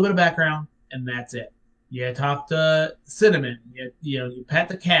 get a little bit of background, and that's it. You talk to Cinnamon. You pet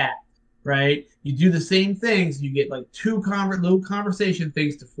the cat, right? You do the same things. You get like 2 little conversation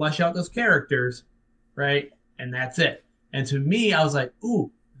things to flesh out those characters, right? And that's it. And to me, I was like,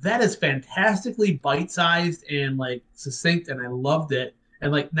 ooh, that is fantastically bite-sized and like succinct, and I loved it.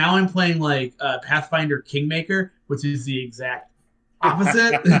 And like now I'm playing like Pathfinder Kingmaker, which is the exact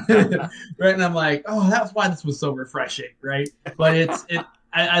opposite, right? And I'm like, oh, that's why this was so refreshing, right? But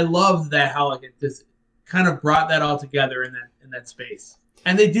I love that, how like it just kind of brought that all together in that space.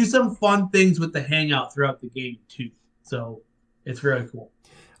 And they do some fun things with the hangout throughout the game too, so it's really cool.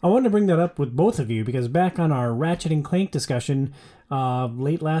 I wanted to bring that up with both of you because back on our Ratchet and Clank discussion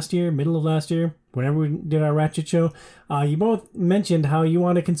late last year, middle of last year, whenever we did our Ratchet show, you both mentioned how you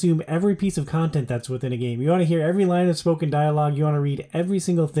want to consume every piece of content that's within a game. You want to hear every line of spoken dialogue. You want to read every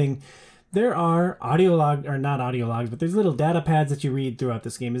single thing. There are not audio logs, but there's little data pads that you read throughout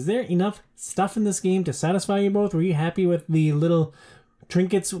this game. Is there enough stuff in this game to satisfy you both? Were you happy with the little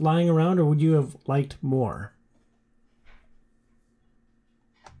trinkets lying around, or would you have liked more?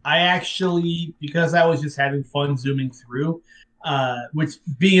 I actually, because I was just having fun zooming through, which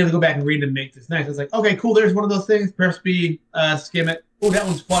being able to go back and read and make this next, I was like, okay, cool. There's one of those things. Press B, skim it. Oh, that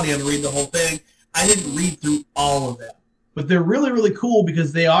one's funny. I'm gonna read the whole thing. I didn't read through all of them, but they're really, really cool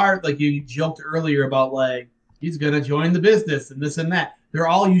because they are like you joked earlier about like he's gonna join the business and this and that. They're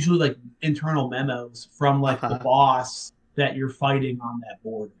all usually like internal memos from like the boss that you're fighting on that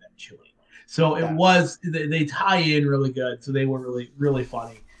board eventually. So it was they tie in really good. So they were really, really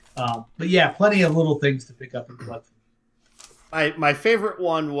funny. But yeah, plenty of little things to pick up and collect. My favorite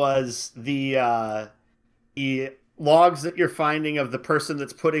one was the logs that you're finding of the person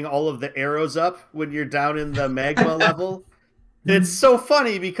that's putting all of the arrows up when you're down in the magma level. It's so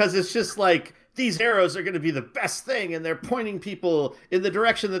funny because it's just like these arrows are going to be the best thing and they're pointing people in the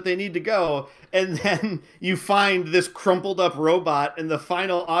direction that they need to go. And then you find this crumpled up robot in the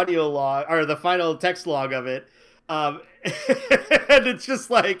final audio log or the final text log of it. And it's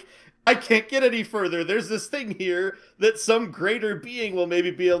just like, I can't get any further. There's this thing here that some greater being will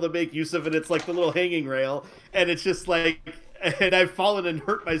maybe be able to make use of, and it's like the little hanging rail. And it's just like, and I've fallen and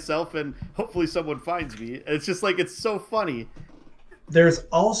hurt myself, and hopefully someone finds me. And it's just like, it's so funny. There's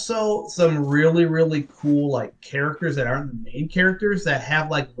also some really, really cool like characters that aren't the main characters that have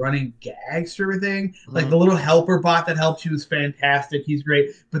like running gags for everything. Mm-hmm. Like the little helper bot that helps you is fantastic. He's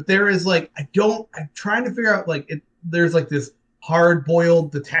great. But there is like, I'm trying to figure out like, there's like this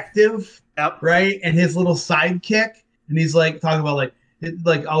hard-boiled detective, right? And his little sidekick, and he's like talking about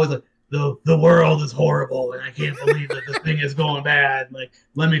like always like the world is horrible, and I can't believe that this thing is going bad. Like,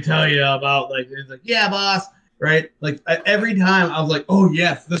 let me tell you about like, it's like, yeah, boss, right? Like every time I was like, oh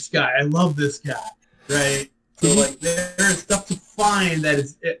yes, this guy, I love this guy, right? So like there's stuff to find that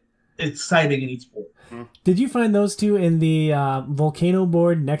is exciting in each board. Did you find those two in the volcano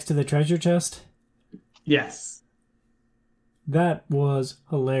board next to the treasure chest? Yes. That was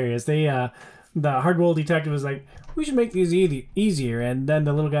hilarious. They, the hard-boiled detective was like, we should make these easier. And then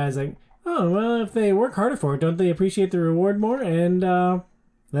the little guy's like, oh, well, if they work harder for it, don't they appreciate the reward more? And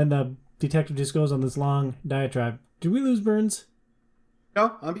then the detective just goes on this long diatribe. Did we lose Burns?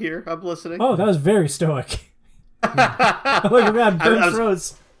 No, I'm here. I'm listening. Oh, that was very stoic. Oh my God, Burns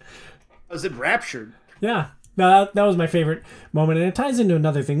froze. I was enraptured. Yeah. No, that was my favorite moment, and it ties into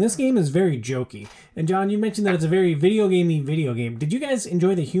another thing. This game is very jokey. And John, you mentioned that it's a very video game. Did you guys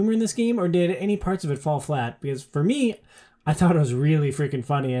enjoy the humor in this game, or did any parts of it fall flat? Because for me, I thought it was really freaking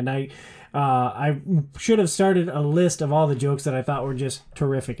funny, and I should have started a list of all the jokes that I thought were just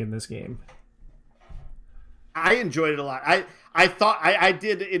terrific in this game. I enjoyed it a lot. I thought I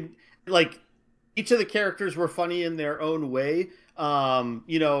did in like each of the characters were funny in their own way.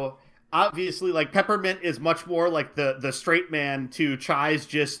 You know. Obviously, like Peppermint is much more like the straight man to Chai's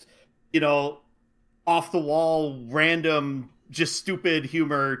just, you know, off the wall, random, just stupid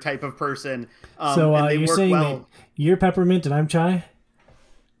humor type of person. So you're saying that you're Peppermint and I'm Chai?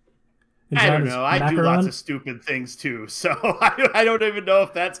 And I don't know. I do lots of stupid things too, so I don't even know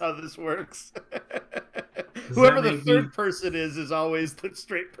if that's how this works. Whoever the third person is always the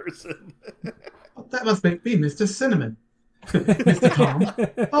straight person. That must make me Mr. Cinnamon. Mr. Tom.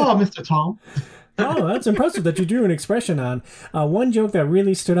 Oh, Mr. Tom. Oh, that's impressive that you drew an expression on. One joke that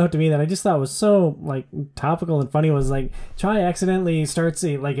really stood out to me that I just thought was so like topical and funny was like Chai accidentally starts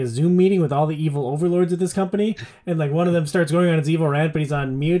a Zoom meeting with all the evil overlords of this company, and like one of them starts going on his evil rant, but he's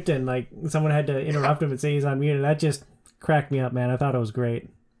on mute, and like someone had to interrupt him and say he's on mute, and that just cracked me up, man. I thought it was great.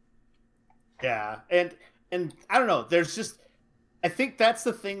 Yeah, and I don't know. There's just I think that's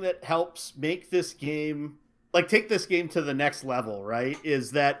the thing that helps make this game. Like, take this game to the next level, right?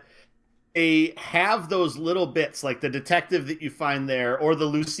 Is that they have those little bits, like the detective that you find there, or the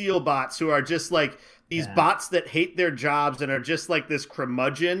Lucille bots who are just like these bots that hate their jobs and are just like this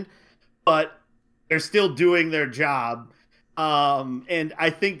curmudgeon, but they're still doing their job. And I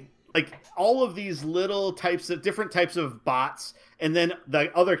think like all of these little different types of bots, and then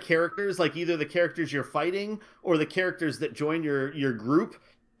the other characters, like either the characters you're fighting or the characters that join your group,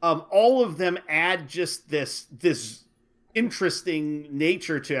 all of them add just this interesting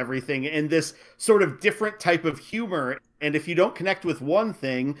nature to everything and this sort of different type of humor. And if you don't connect with one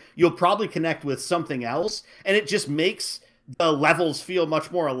thing, you'll probably connect with something else. And it just makes the levels feel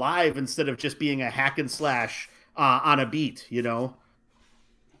much more alive instead of just being a hack and slash on a beat, you know?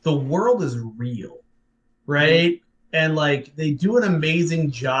 The world is real, right? Mm-hmm. And like they do an amazing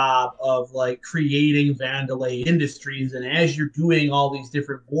job of like creating Vandelay Industries. And as you're doing all these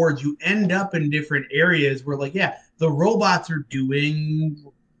different boards, you end up in different areas where like, yeah, the robots are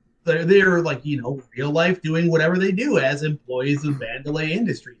they're like, you know, real life doing whatever they do as employees of Vandelay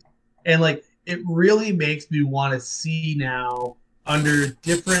Industries. And like, it really makes me want to see now under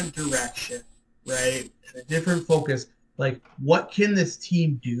different direction, right? And a different focus. Like, what can this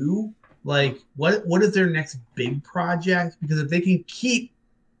team do? Like, what is their next big project? Because if they can keep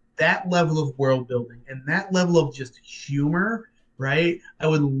that level of world building and that level of just humor, right? I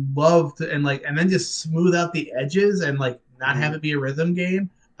would love to, and then just smooth out the edges and like not have it be a rhythm game.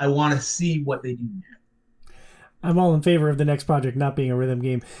 I want to see what they do next. I'm all in favor of the next project not being a rhythm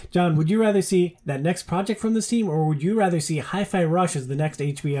game. John, would you rather see that next project from this team, or would you rather see Hi-Fi Rush as the next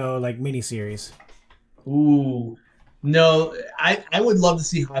HBO like miniseries? Ooh, no, I would love to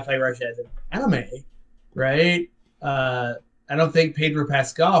see Hi-Fi Rush as an anime, right? I don't think Pedro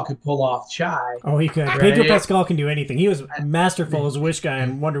Pascal could pull off Chai. Oh, he could. Right? Pedro Pascal can do anything. He was masterful as Wish Guy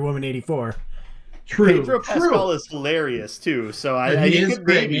in Wonder Woman 84. True. Pedro Pascal is hilarious too, so he is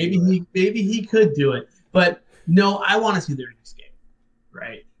great. Maybe he could do it, but no, I want to see their next game,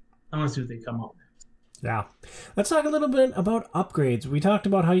 right? I want to see what they come up with. Yeah. Let's talk a little bit about upgrades. We talked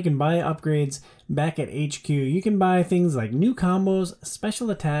about how you can buy upgrades back at HQ. You can buy things like new combos,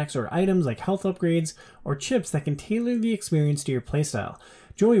 special attacks, or items like health upgrades or chips that can tailor the experience to your playstyle.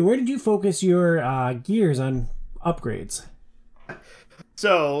 Joey, where did you focus your gears on upgrades?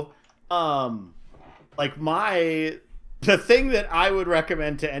 So, the thing that I would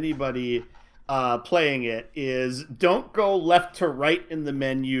recommend to anybody playing it is don't go left to right in the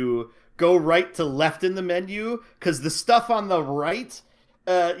menu. Go right to left in the menu, because the stuff on the right,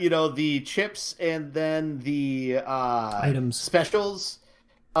 the chips and then the items specials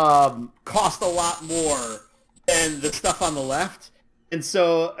cost a lot more than the stuff on the left. And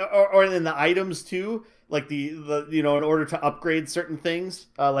so, or in the items too, like the in order to upgrade certain things,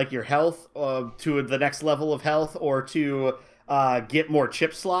 like your health to the next level of health, or to get more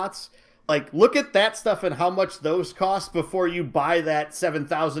chip slots. Like, look at that stuff and how much those cost before you buy that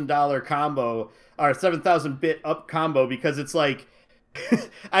 $7,000 combo or 7,000-bit up combo, because it's like,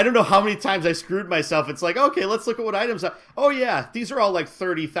 I don't know how many times I screwed myself. It's like, okay, let's look at what items are. Oh, yeah, these are all like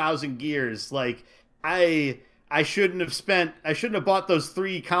 30,000 gears. Like, I shouldn't have bought those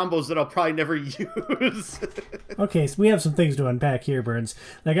 3 combos that I'll probably never use. Okay, so we have some things to unpack here, Burns.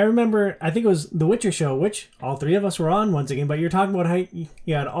 Like, I remember, I think it was The Witcher show, which all 3 of us were on once again, but you're talking about how you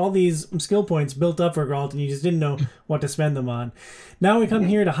had all these skill points built up for Geralt and you just didn't know what to spend them on. Now we come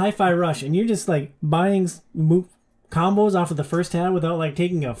here to Hi-Fi Rush and you're just like buying combos off of the first tab without like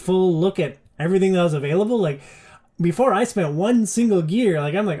taking a full look at everything that was available. Like, before I spent one single gear,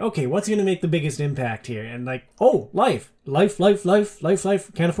 like, I'm like, okay, what's going to make the biggest impact here? And like, oh, life.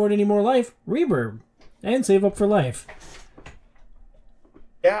 Can't afford any more life. Reverb. And save up for life.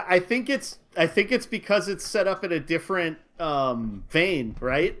 Yeah, I think it's because it's set up in a different vein,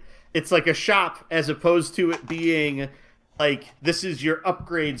 right? It's like a shop as opposed to it being like, this is your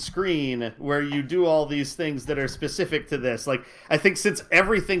upgrade screen where you do all these things that are specific to this. Like, I think since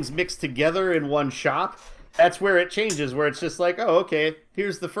everything's mixed together in one shop, that's where it changes, where it's just like, oh, okay,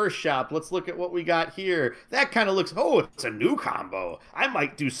 here's the first shop. Let's look at what we got here. That kind of looks, oh, it's a new combo. I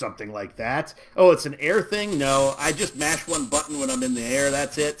might do something like that. Oh, it's an air thing? No, I just mash one button when I'm in the air.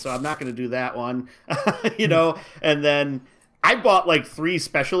 That's it. So I'm not going to do that one. And then I bought like 3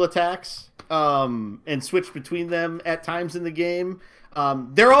 special attacks and switched between them at times in the game.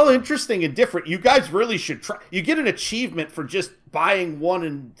 They're all interesting and different. You guys really should try. You get an achievement for just buying one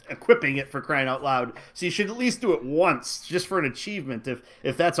and equipping it, for crying out loud. So you should at least do it once, just for an achievement,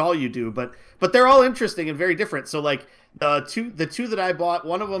 if that's all you do. But they're all interesting and very different. So like the two that I bought,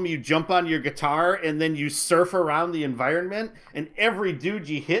 one of them you jump on your guitar and then you surf around the environment, and every dude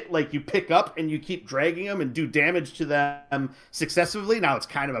you hit, like, you pick up and you keep dragging them and do damage to them successively. Now it's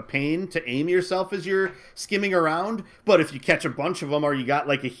kind of a pain to aim yourself as you're skimming around, but if you catch a bunch of them, or you got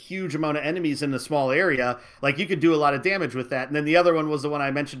like a huge amount of enemies in a small area, like, you could do a lot of damage with that. And then the other one was the one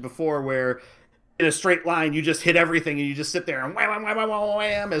I mentioned before, where in a straight line you just hit everything and you just sit there and wham, wham, wham, wham, wham,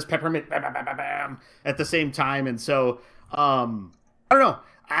 wham, as peppermint bam, bam, bam, bam, bam, at the same time. And so I don't know,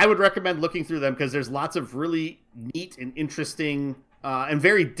 I would recommend looking through them, because there's lots of really neat and interesting and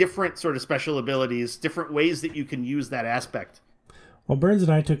very different sort of special abilities, different ways that you can use that aspect. Well, Burns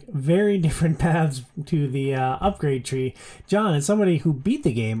and I took very different paths to the upgrade tree. John, as somebody who beat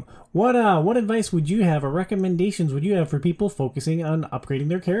the game, what advice would you have, or recommendations would you have for people focusing on upgrading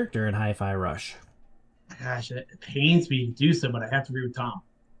their character in Hi-Fi Rush? Gosh, it pains me to do so, but I have to agree with Tom.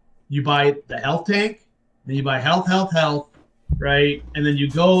 You buy the health tank, then you buy health, right? And then you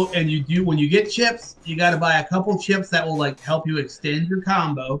go and you do, when you get chips, you got to buy a couple chips that will like help you extend your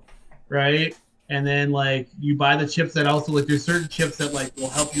combo, right? And then like you buy the chips that also, like, there's certain chips that like will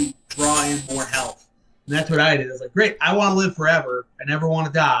help you draw in more health. And that's what I did. I was like, great, I want to live forever. I never want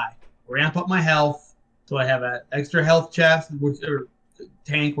to die. Ramp up my health So I have an extra health chest, or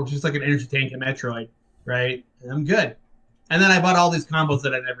tank, which is like an energy tank in Metroid, right? And I'm good. And then I bought all these combos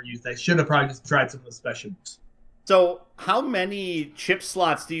that I never used. I should have probably just tried some of the special moves. So how many chip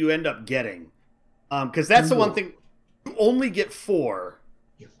slots do you end up getting? Because that's the one thing. You only get 4.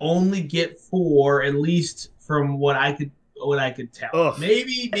 You only get 4, at least from what I could tell. Ugh.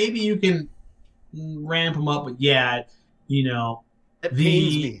 Maybe you can ramp them up, but yeah, you know, It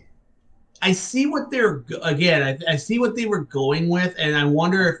pains me. I see what I see what they were going with, and I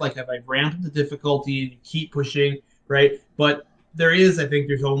wonder if I ramp up the difficulty and you keep pushing, right? But I think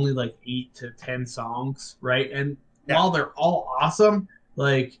there's only like 8 to 10 songs, right? And while they're all awesome,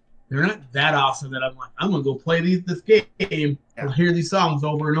 like they're not that awesome that I'm like, I'm gonna go play this game and hear these songs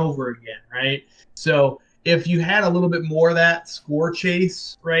over and over again, right? So if you had a little bit more of that score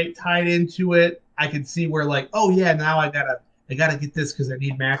chase, right, tied into it, I could see where like, oh yeah, now I gotta get this because I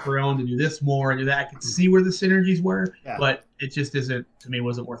need Macaron to do this more and do that. I could see where the synergies were, but it just isn't, to me,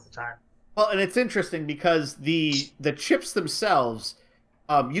 wasn't worth the time. Well, and it's interesting because the chips themselves,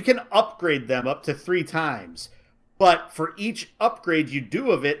 you can upgrade them up to 3 times. But for each upgrade you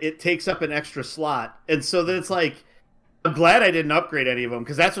do of it, it takes up an extra slot. And so then it's like, I'm glad I didn't upgrade any of them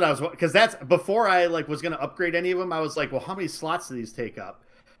because that's before I was going to upgrade any of them, I was like, well, how many slots do these take up?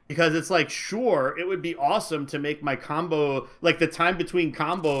 Because it's like, sure, it would be awesome to make my combo, like the time between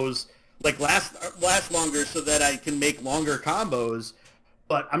combos, like last longer so that I can make longer combos.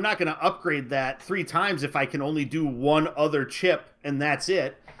 But I'm not going to upgrade that 3 times if I can only do one other chip and that's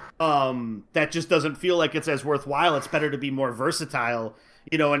it. That just doesn't feel like it's as worthwhile. It's better to be more versatile,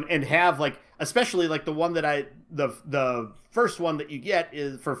 and have especially the one that the first one that you get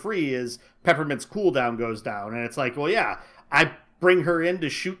is for free is Peppermint's cooldown goes down. And it's like, well, yeah, I bring her in to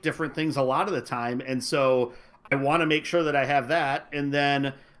shoot different things a lot of the time. And so I want to make sure that I have that. And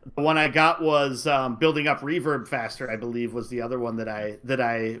then the one I got was building up reverb faster, I believe was the other one that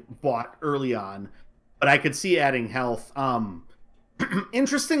I bought early on. But I could see adding health.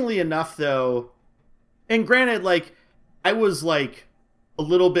 Interestingly enough, though, and granted, I was a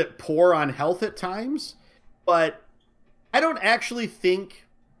little bit poor on health at times, but I don't actually think,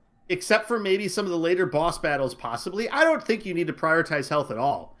 except for maybe some of the later boss battles possibly, I don't think you need to prioritize health at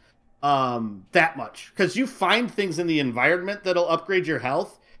all that much. Because you find things in the environment that'll upgrade your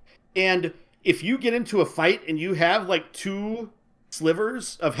health, and if you get into a fight and you have 2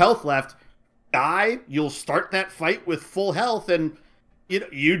 slivers of health left, you'll start that fight with full health, and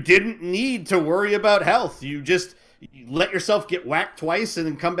you didn't need to worry about health. You let yourself get whacked twice and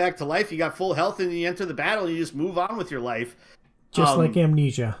then come back to life. You got full health and you enter the battle and you just move on with your life. Just like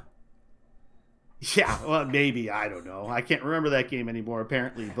Amnesia. Yeah, well, maybe. I don't know. I can't remember that game anymore,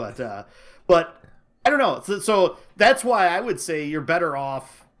 apparently. But I don't know. So that's why I would say you're better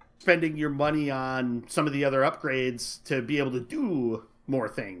off spending your money on some of the other upgrades to be able to do more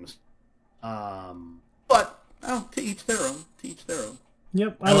things. But to each their own. To each their own.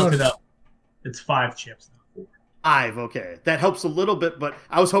 Yep, I looked it up. It's 5 chips now. 5, okay. That helps a little bit, but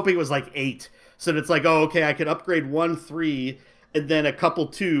I was hoping it was 8. So it's okay, I could upgrade 1 3, and then a couple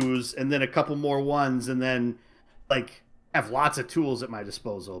 2s, and then a couple more 1s, and then have lots of tools at my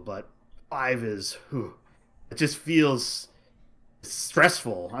disposal. But 5 is, it just feels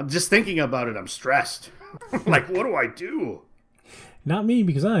stressful. I'm just thinking about it. I'm stressed. What do I do? Not me,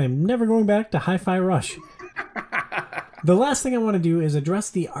 because I am never going back to Hi-Fi Rush. The last thing I want to do is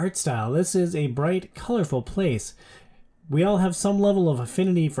address the art style. This is a bright, colorful place. We all have some level of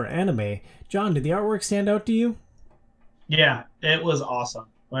affinity for anime. John, did the artwork stand out to you? Yeah, it was awesome.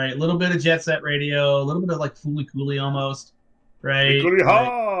 Right, a little bit of Jet Set Radio, a little bit of Fooly Cooly almost, right?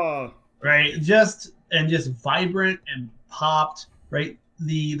 Right, just vibrant and popped. Right,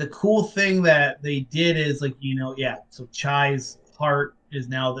 the cool thing that they did is so Chai's heart is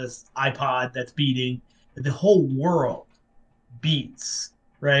now this iPod that's beating. The whole world beats,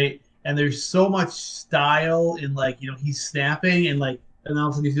 right? And there's so much style in he's snapping and and all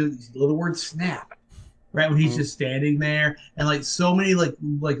of a sudden you see the little word snap, right? When he's just standing there, and so many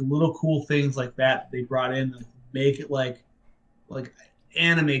little cool things like that they brought in to make it like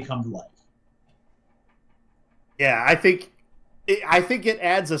anime come to life. Yeah, I think it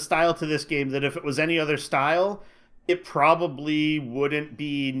adds a style to this game that if it was any other style, it probably wouldn't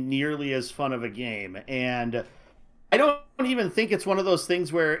be nearly as fun of a game. And I don't even think it's one of those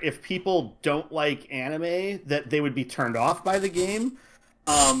things where if people don't like anime that they would be turned off by the game.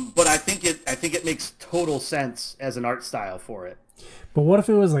 But I think it makes total sense as an art style for it. But what if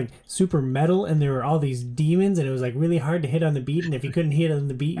it was super metal and there were all these demons and it was really hard to hit on the beat, and if you couldn't hit on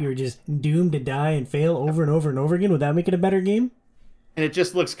the beat you were just doomed to die and fail over and over and over again? Would that make it a better game? and it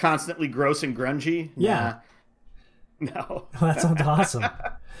just looks constantly gross and grungy. Yeah. Nah. No. That sounds awesome.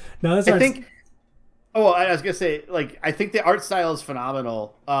 No, that's I think. Oh, I was gonna say, like, I think the art style is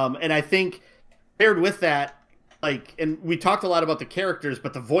phenomenal, and I think paired with that, like, and we talked a lot about the characters,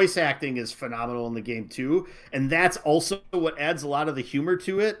 but the voice acting is phenomenal in the game too, and that's also what adds a lot of the humor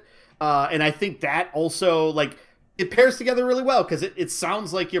to it. And I think that also, like, it pairs together really well because it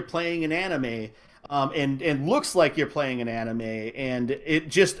sounds like you're playing an anime, and looks like you're playing an anime, and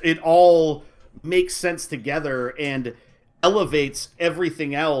it all makes sense together and elevates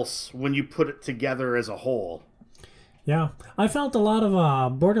everything else when you put it together as a whole. Yeah, I felt a lot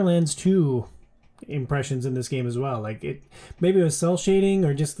of Borderlands 2 impressions in this game as well. Like, maybe it was cell shading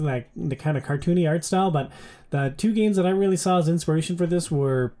or just like the kind of cartoony art style, but the two games that I really saw as inspiration for this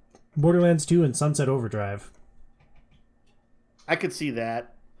were Borderlands 2 and Sunset Overdrive. I could see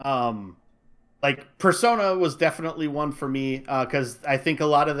that. Like, Persona was definitely one for me, because I think a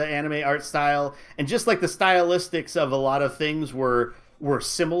lot of the anime art style and just like the stylistics of a lot of things were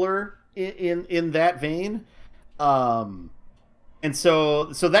similar in that vein. And so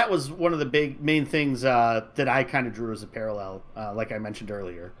that was one of the main things that I kind of drew as a parallel, like I mentioned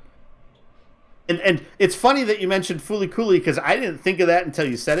earlier. And it's funny that you mentioned Fooly Cooly because I didn't think of that until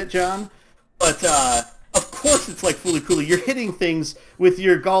you said it, John. But of course it's like Fooly Cooly. You're hitting things with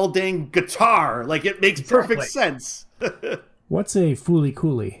your gall-dang guitar. Like, it makes perfect sense. What's a Fooly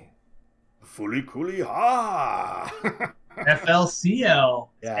Cooly? Fooly Cooly ha! FLCL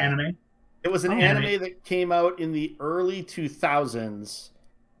anime. It was an anime that came out in the early 2000s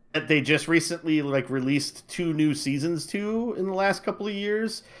that they just recently released 2 new seasons to in the last couple of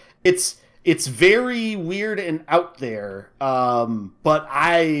years. It's very weird and out there, but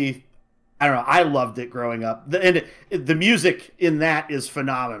I don't know. I loved it growing up, and the music in that is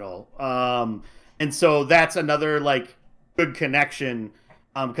phenomenal. And so that's another good connection,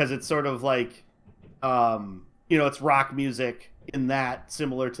 because it's sort of like, it's rock music in that,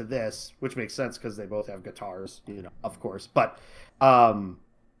 similar to this, which makes sense because they both have guitars, of course. But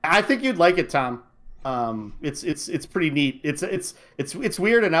I think you'd like it, Tom. It's pretty neat. It's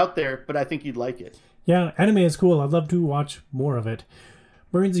weird and out there, but I think you'd like it. Yeah, anime is cool. I'd love to watch more of it.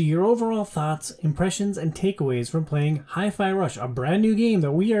 Burnsy, your overall thoughts, impressions, and takeaways from playing Hi-Fi Rush, a brand new game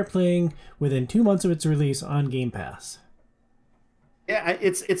that we are playing within 2 months of its release on Game Pass. Yeah,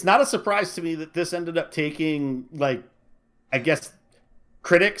 it's not a surprise to me that this ended up taking, I guess,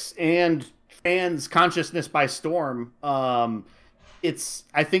 critics and fans' consciousness by storm. I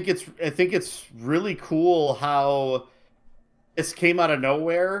think it's really cool how this came out of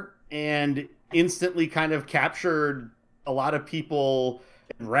nowhere and instantly kind of captured a lot of people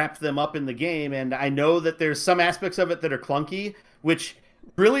and wrapped them up in the game. And I know that there's some aspects of it that are clunky, which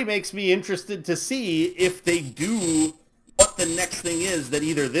really makes me interested to see if they do what the next thing is that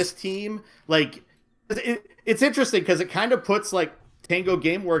either this team, it's interesting because it kind of puts Tango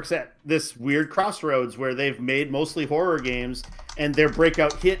Gameworks at this weird crossroads where they've made mostly horror games and their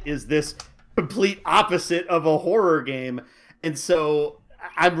breakout hit is this complete opposite of a horror game. And so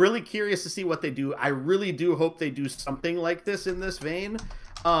I'm really curious to see what they do. I really do hope they do something like this in this vein.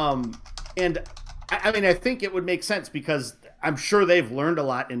 And I think it would make sense because I'm sure they've learned a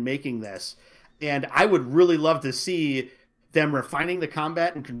lot in making this. And I would really love to see them refining the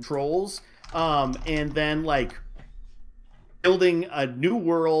combat and controls, and then building a new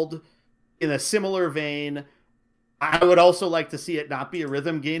world in a similar vein. I would also like to see it not be a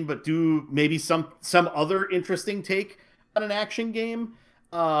rhythm game, but do maybe some other interesting take on an action game,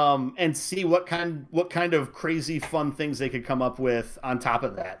 and see what kind of crazy fun things they could come up with on top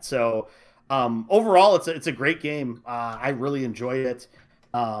of that. So overall, it's a great game. I really enjoyed it.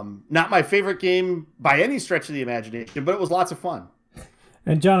 Not my favorite game by any stretch of the imagination, but it was lots of fun.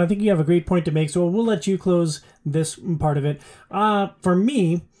 And John, I think you have a great point to make, so we'll let you close this part of it. For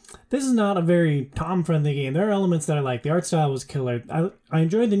me, this is not a very Tom-friendly game. There are elements that I like. The art style was killer. I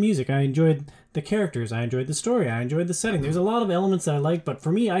enjoyed the music. I enjoyed the characters. I enjoyed the story. I enjoyed the setting. There's a lot of elements that I like, but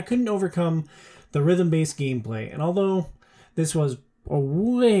for me, I couldn't overcome the rhythm-based gameplay. And although this was a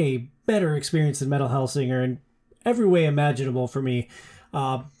way better experience than Metal Hellsinger in every way imaginable for me,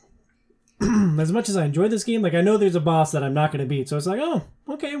 as much as I enjoy this game, I know there's a boss that I'm not going to beat, so it's oh,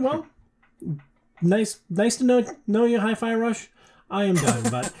 okay, well, nice to know you, Hi-Fi Rush. I am done,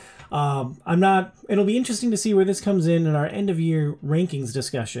 but I'm not. It'll be interesting to see where this comes in our end of year rankings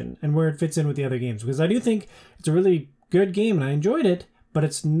discussion and where it fits in with the other games, because I do think it's a really good game and I enjoyed it, but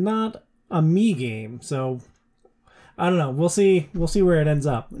it's not a me game, so I don't know. We'll see where it ends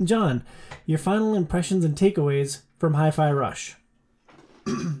up. John, your final impressions and takeaways from Hi-Fi Rush.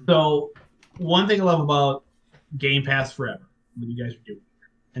 So, one thing I love about Game Pass Forever what you guys are doing.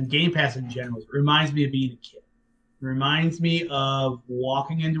 And Game Pass in general, it reminds me of being a kid. It reminds me of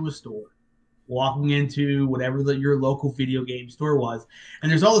walking into a store, walking into whatever your local video game store was,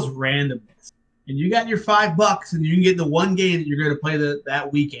 and there's all this randomness. And you got your $5 and you can get the one game that you're going to play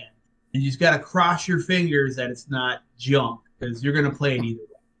that weekend. And you just got to cross your fingers that it's not junk because you're going to play it either way.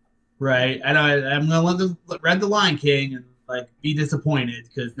 Right? And I'm going to read The Lion King and like be disappointed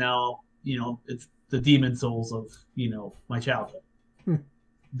because now, it's the demon souls of, my childhood.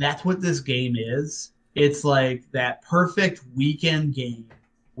 That's what this game is. It's like that perfect weekend game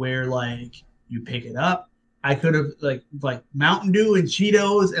where like you pick it up. I could have like Mountain Dew and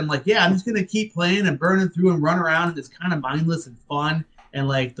Cheetos and like, yeah, I'm just going to keep playing and burning through and run around and it's kind of mindless and fun. And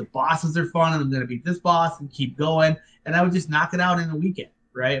like the bosses are fun and I'm going to beat this boss and keep going. And I would just knock it out in a weekend,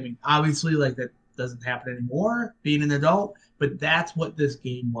 right? I mean, obviously like that doesn't happen anymore being an adult, but that's what this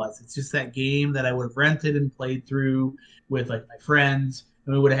game was. It's just that game that I would have rented and played through with like my friends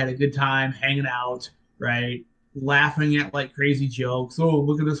and we would have had a good time hanging out, right? Laughing at like crazy jokes. Oh,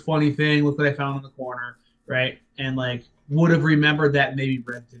 look at this funny thing. Look what I found in the corner, right? And like would have remembered that and maybe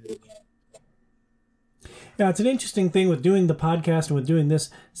rented it again. Yeah, it's an interesting thing with doing the podcast and with doing this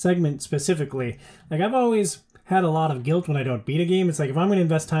segment specifically. Like, I've always had a lot of guilt when I don't beat a game. It's like, if I'm going to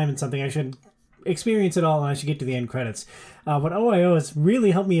invest time in something, I should experience it all and I should get to the end credits. What OiO has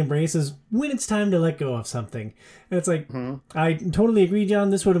really helped me embrace is when it's time to let go of something. And it's like, I totally agree,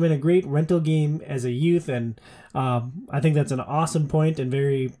 John. This would have been a great rental game as a youth, and I think that's an awesome point and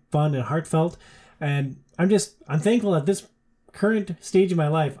very fun and heartfelt. And I'm thankful at this current stage of my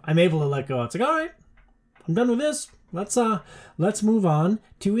life, I'm able to let go. It's like, all right, I'm done with this. Let's move on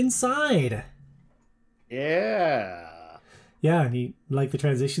to Inside. Yeah. Yeah, you like the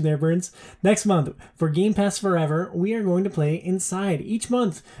transition there, Burns? Next month, for Game Pass Forever, we are going to play Inside. Each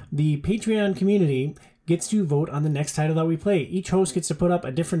month, the Patreon community gets to vote on the next title that we play. Each host gets to put up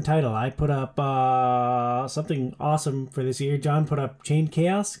a different title. I put up something awesome for this year. John put up Chained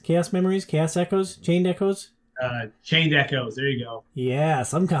Chaos, Chaos Memories, Chaos Echoes, Chained Echoes. Chained Echoes, there you go. Yeah,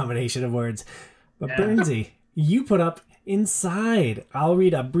 some combination of words. But Burnsy, you put up Inside. I'll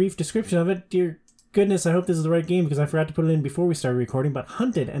read a brief description of it. Dear goodness, I hope this is the right game because I forgot to put it in before we started recording. But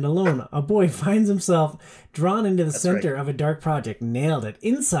hunted and alone, a boy finds himself drawn into the center of a dark project. Nailed it.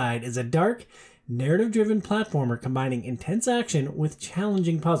 Inside is a dark, narrative-driven platformer combining intense action with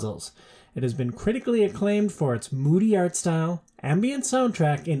challenging puzzles. It has been critically acclaimed for its moody art style, ambient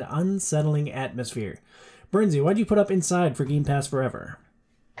soundtrack, and unsettling atmosphere. Burnsy, why'd you put up Inside for Game Pass Forever?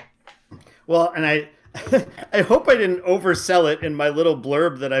 Well, and I hope I didn't oversell it in my little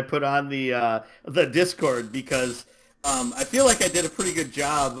blurb that I put on the Discord because I feel like I did a pretty good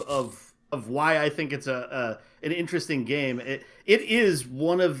job of why I think it's an interesting game. It is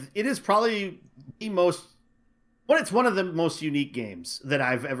probably it's one of the most unique games that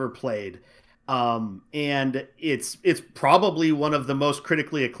I've ever played. And it's probably one of the most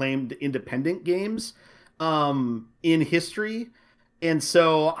critically acclaimed independent games in history. And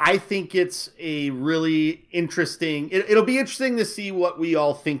so I think it's a really interesting, it'll be interesting to see what we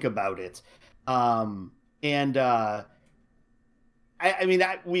all think about it.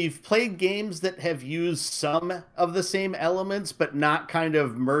 We've played games that have used some of the same elements, but not kind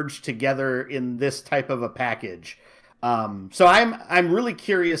of merged together in this type of a package. So I'm really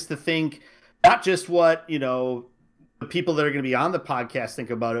curious to think not just what, the people that are going to be on the podcast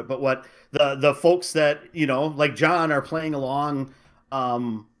think about it, but what the folks that, like John are playing along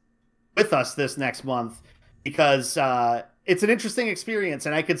with us this next month, because it's an interesting experience,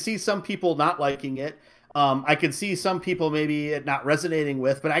 and I could see some people not liking it. I could see some people maybe it not resonating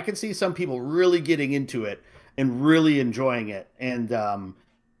with, but I could see some people really getting into it and really enjoying it. And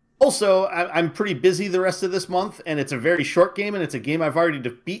also, I'm pretty busy the rest of this month, and it's a very short game, and it's a game I've already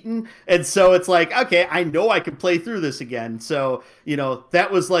beaten. And so it's like, okay, I know I can play through this again. So, that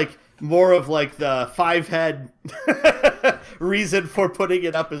was like more of like the 5-head reason for putting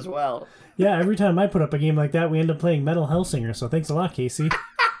it up as well. Yeah, every time I put up a game like that, we end up playing Metal Hellsinger. So thanks a lot, Casey.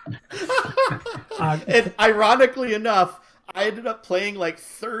 And ironically enough, I ended up playing like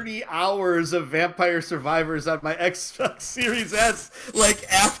 30 hours of Vampire Survivors on my Xbox Series S, like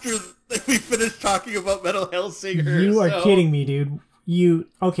after we finished talking about Metal Hellsinger. You are kidding me, dude.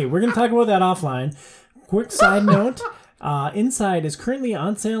 Okay, we're going to talk about that offline. Quick side note. Inside is currently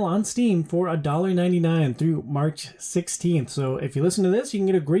on sale on Steam for $1.99 through March 16th. So if you listen to this, you can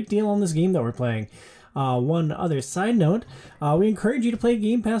get a great deal on this game that we're playing. One other side note, we encourage you to play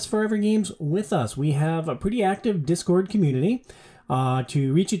Game Pass Forever games with us. We have a pretty active Discord community.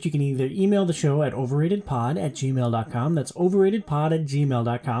 To reach it, you can either email the show at overratedpod@gmail.com. That's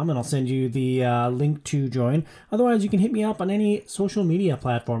overratedpod@gmail.com, and I'll send you the link to join. Otherwise, you can hit me up on any social media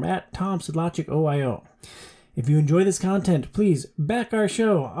platform at Tom Sidlacik OiO. If you enjoy this content, please back our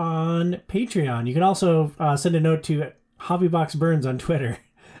show on Patreon. You can also send a note to Hobbybox Burns on Twitter,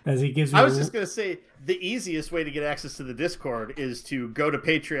 as he gives me. I was just going to say, the easiest way to get access to the Discord is to go to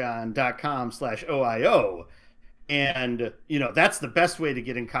patreon.com/OiO. And, that's the best way to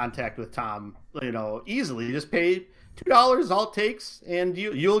get in contact with Tom, easily. You just pay $2, all it takes, and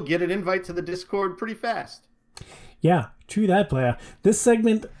you'll get an invite to the Discord pretty fast. Yeah, true that, player. This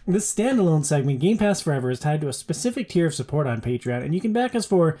standalone segment, Game Pass Forever, is tied to a specific tier of support on Patreon, and you can back us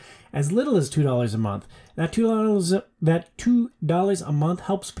for as little as $2 a month. That $2 a month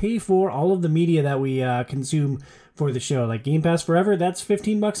helps pay for all of the media that we consume for the show. Like Game Pass Forever, that's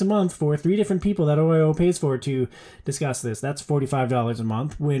 $15 a month for 3 different people that OiO pays for to discuss this. That's $45 a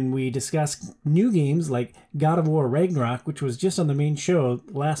month. When we discuss new games like God of War Ragnarok, which was just on the main show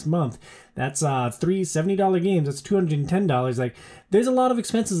last month, that's 3 $70 games. That's $210. Like, there's a lot of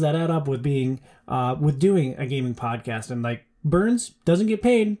expenses that add up with doing a gaming podcast, and like Burns doesn't get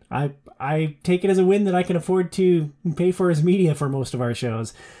paid. I take it as a win that I can afford to pay for his media for most of our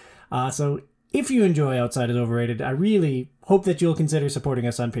shows. So if you enjoy Outside is Overrated, I really hope that you'll consider supporting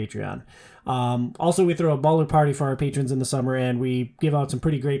us on Patreon. Also, we throw a baller party for our patrons in the summer, and we give out some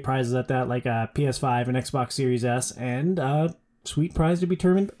pretty great prizes at that, like a PS5 and Xbox Series S, and a sweet prize to be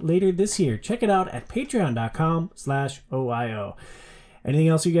determined later this year. Check it out at patreon.com/OiO. Anything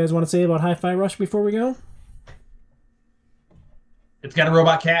else you guys want to say about Hi-Fi Rush before we go? It's got a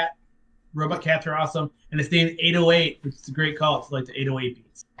robot cat. Robot cats are awesome. And it's named 808, which is a great call. It's like the 808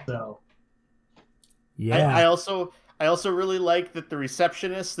 beats. So... yeah. I also really like that the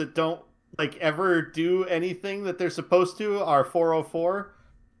receptionists that don't ever do anything that they're supposed to are 404.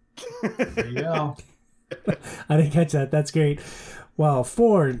 There you go. I didn't catch that. That's great. Well,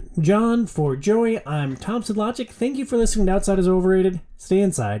 for John, for Joey, I'm Tom Sidlacik. Thank you for listening to Outside is Overrated. Stay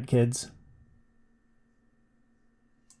inside, kids.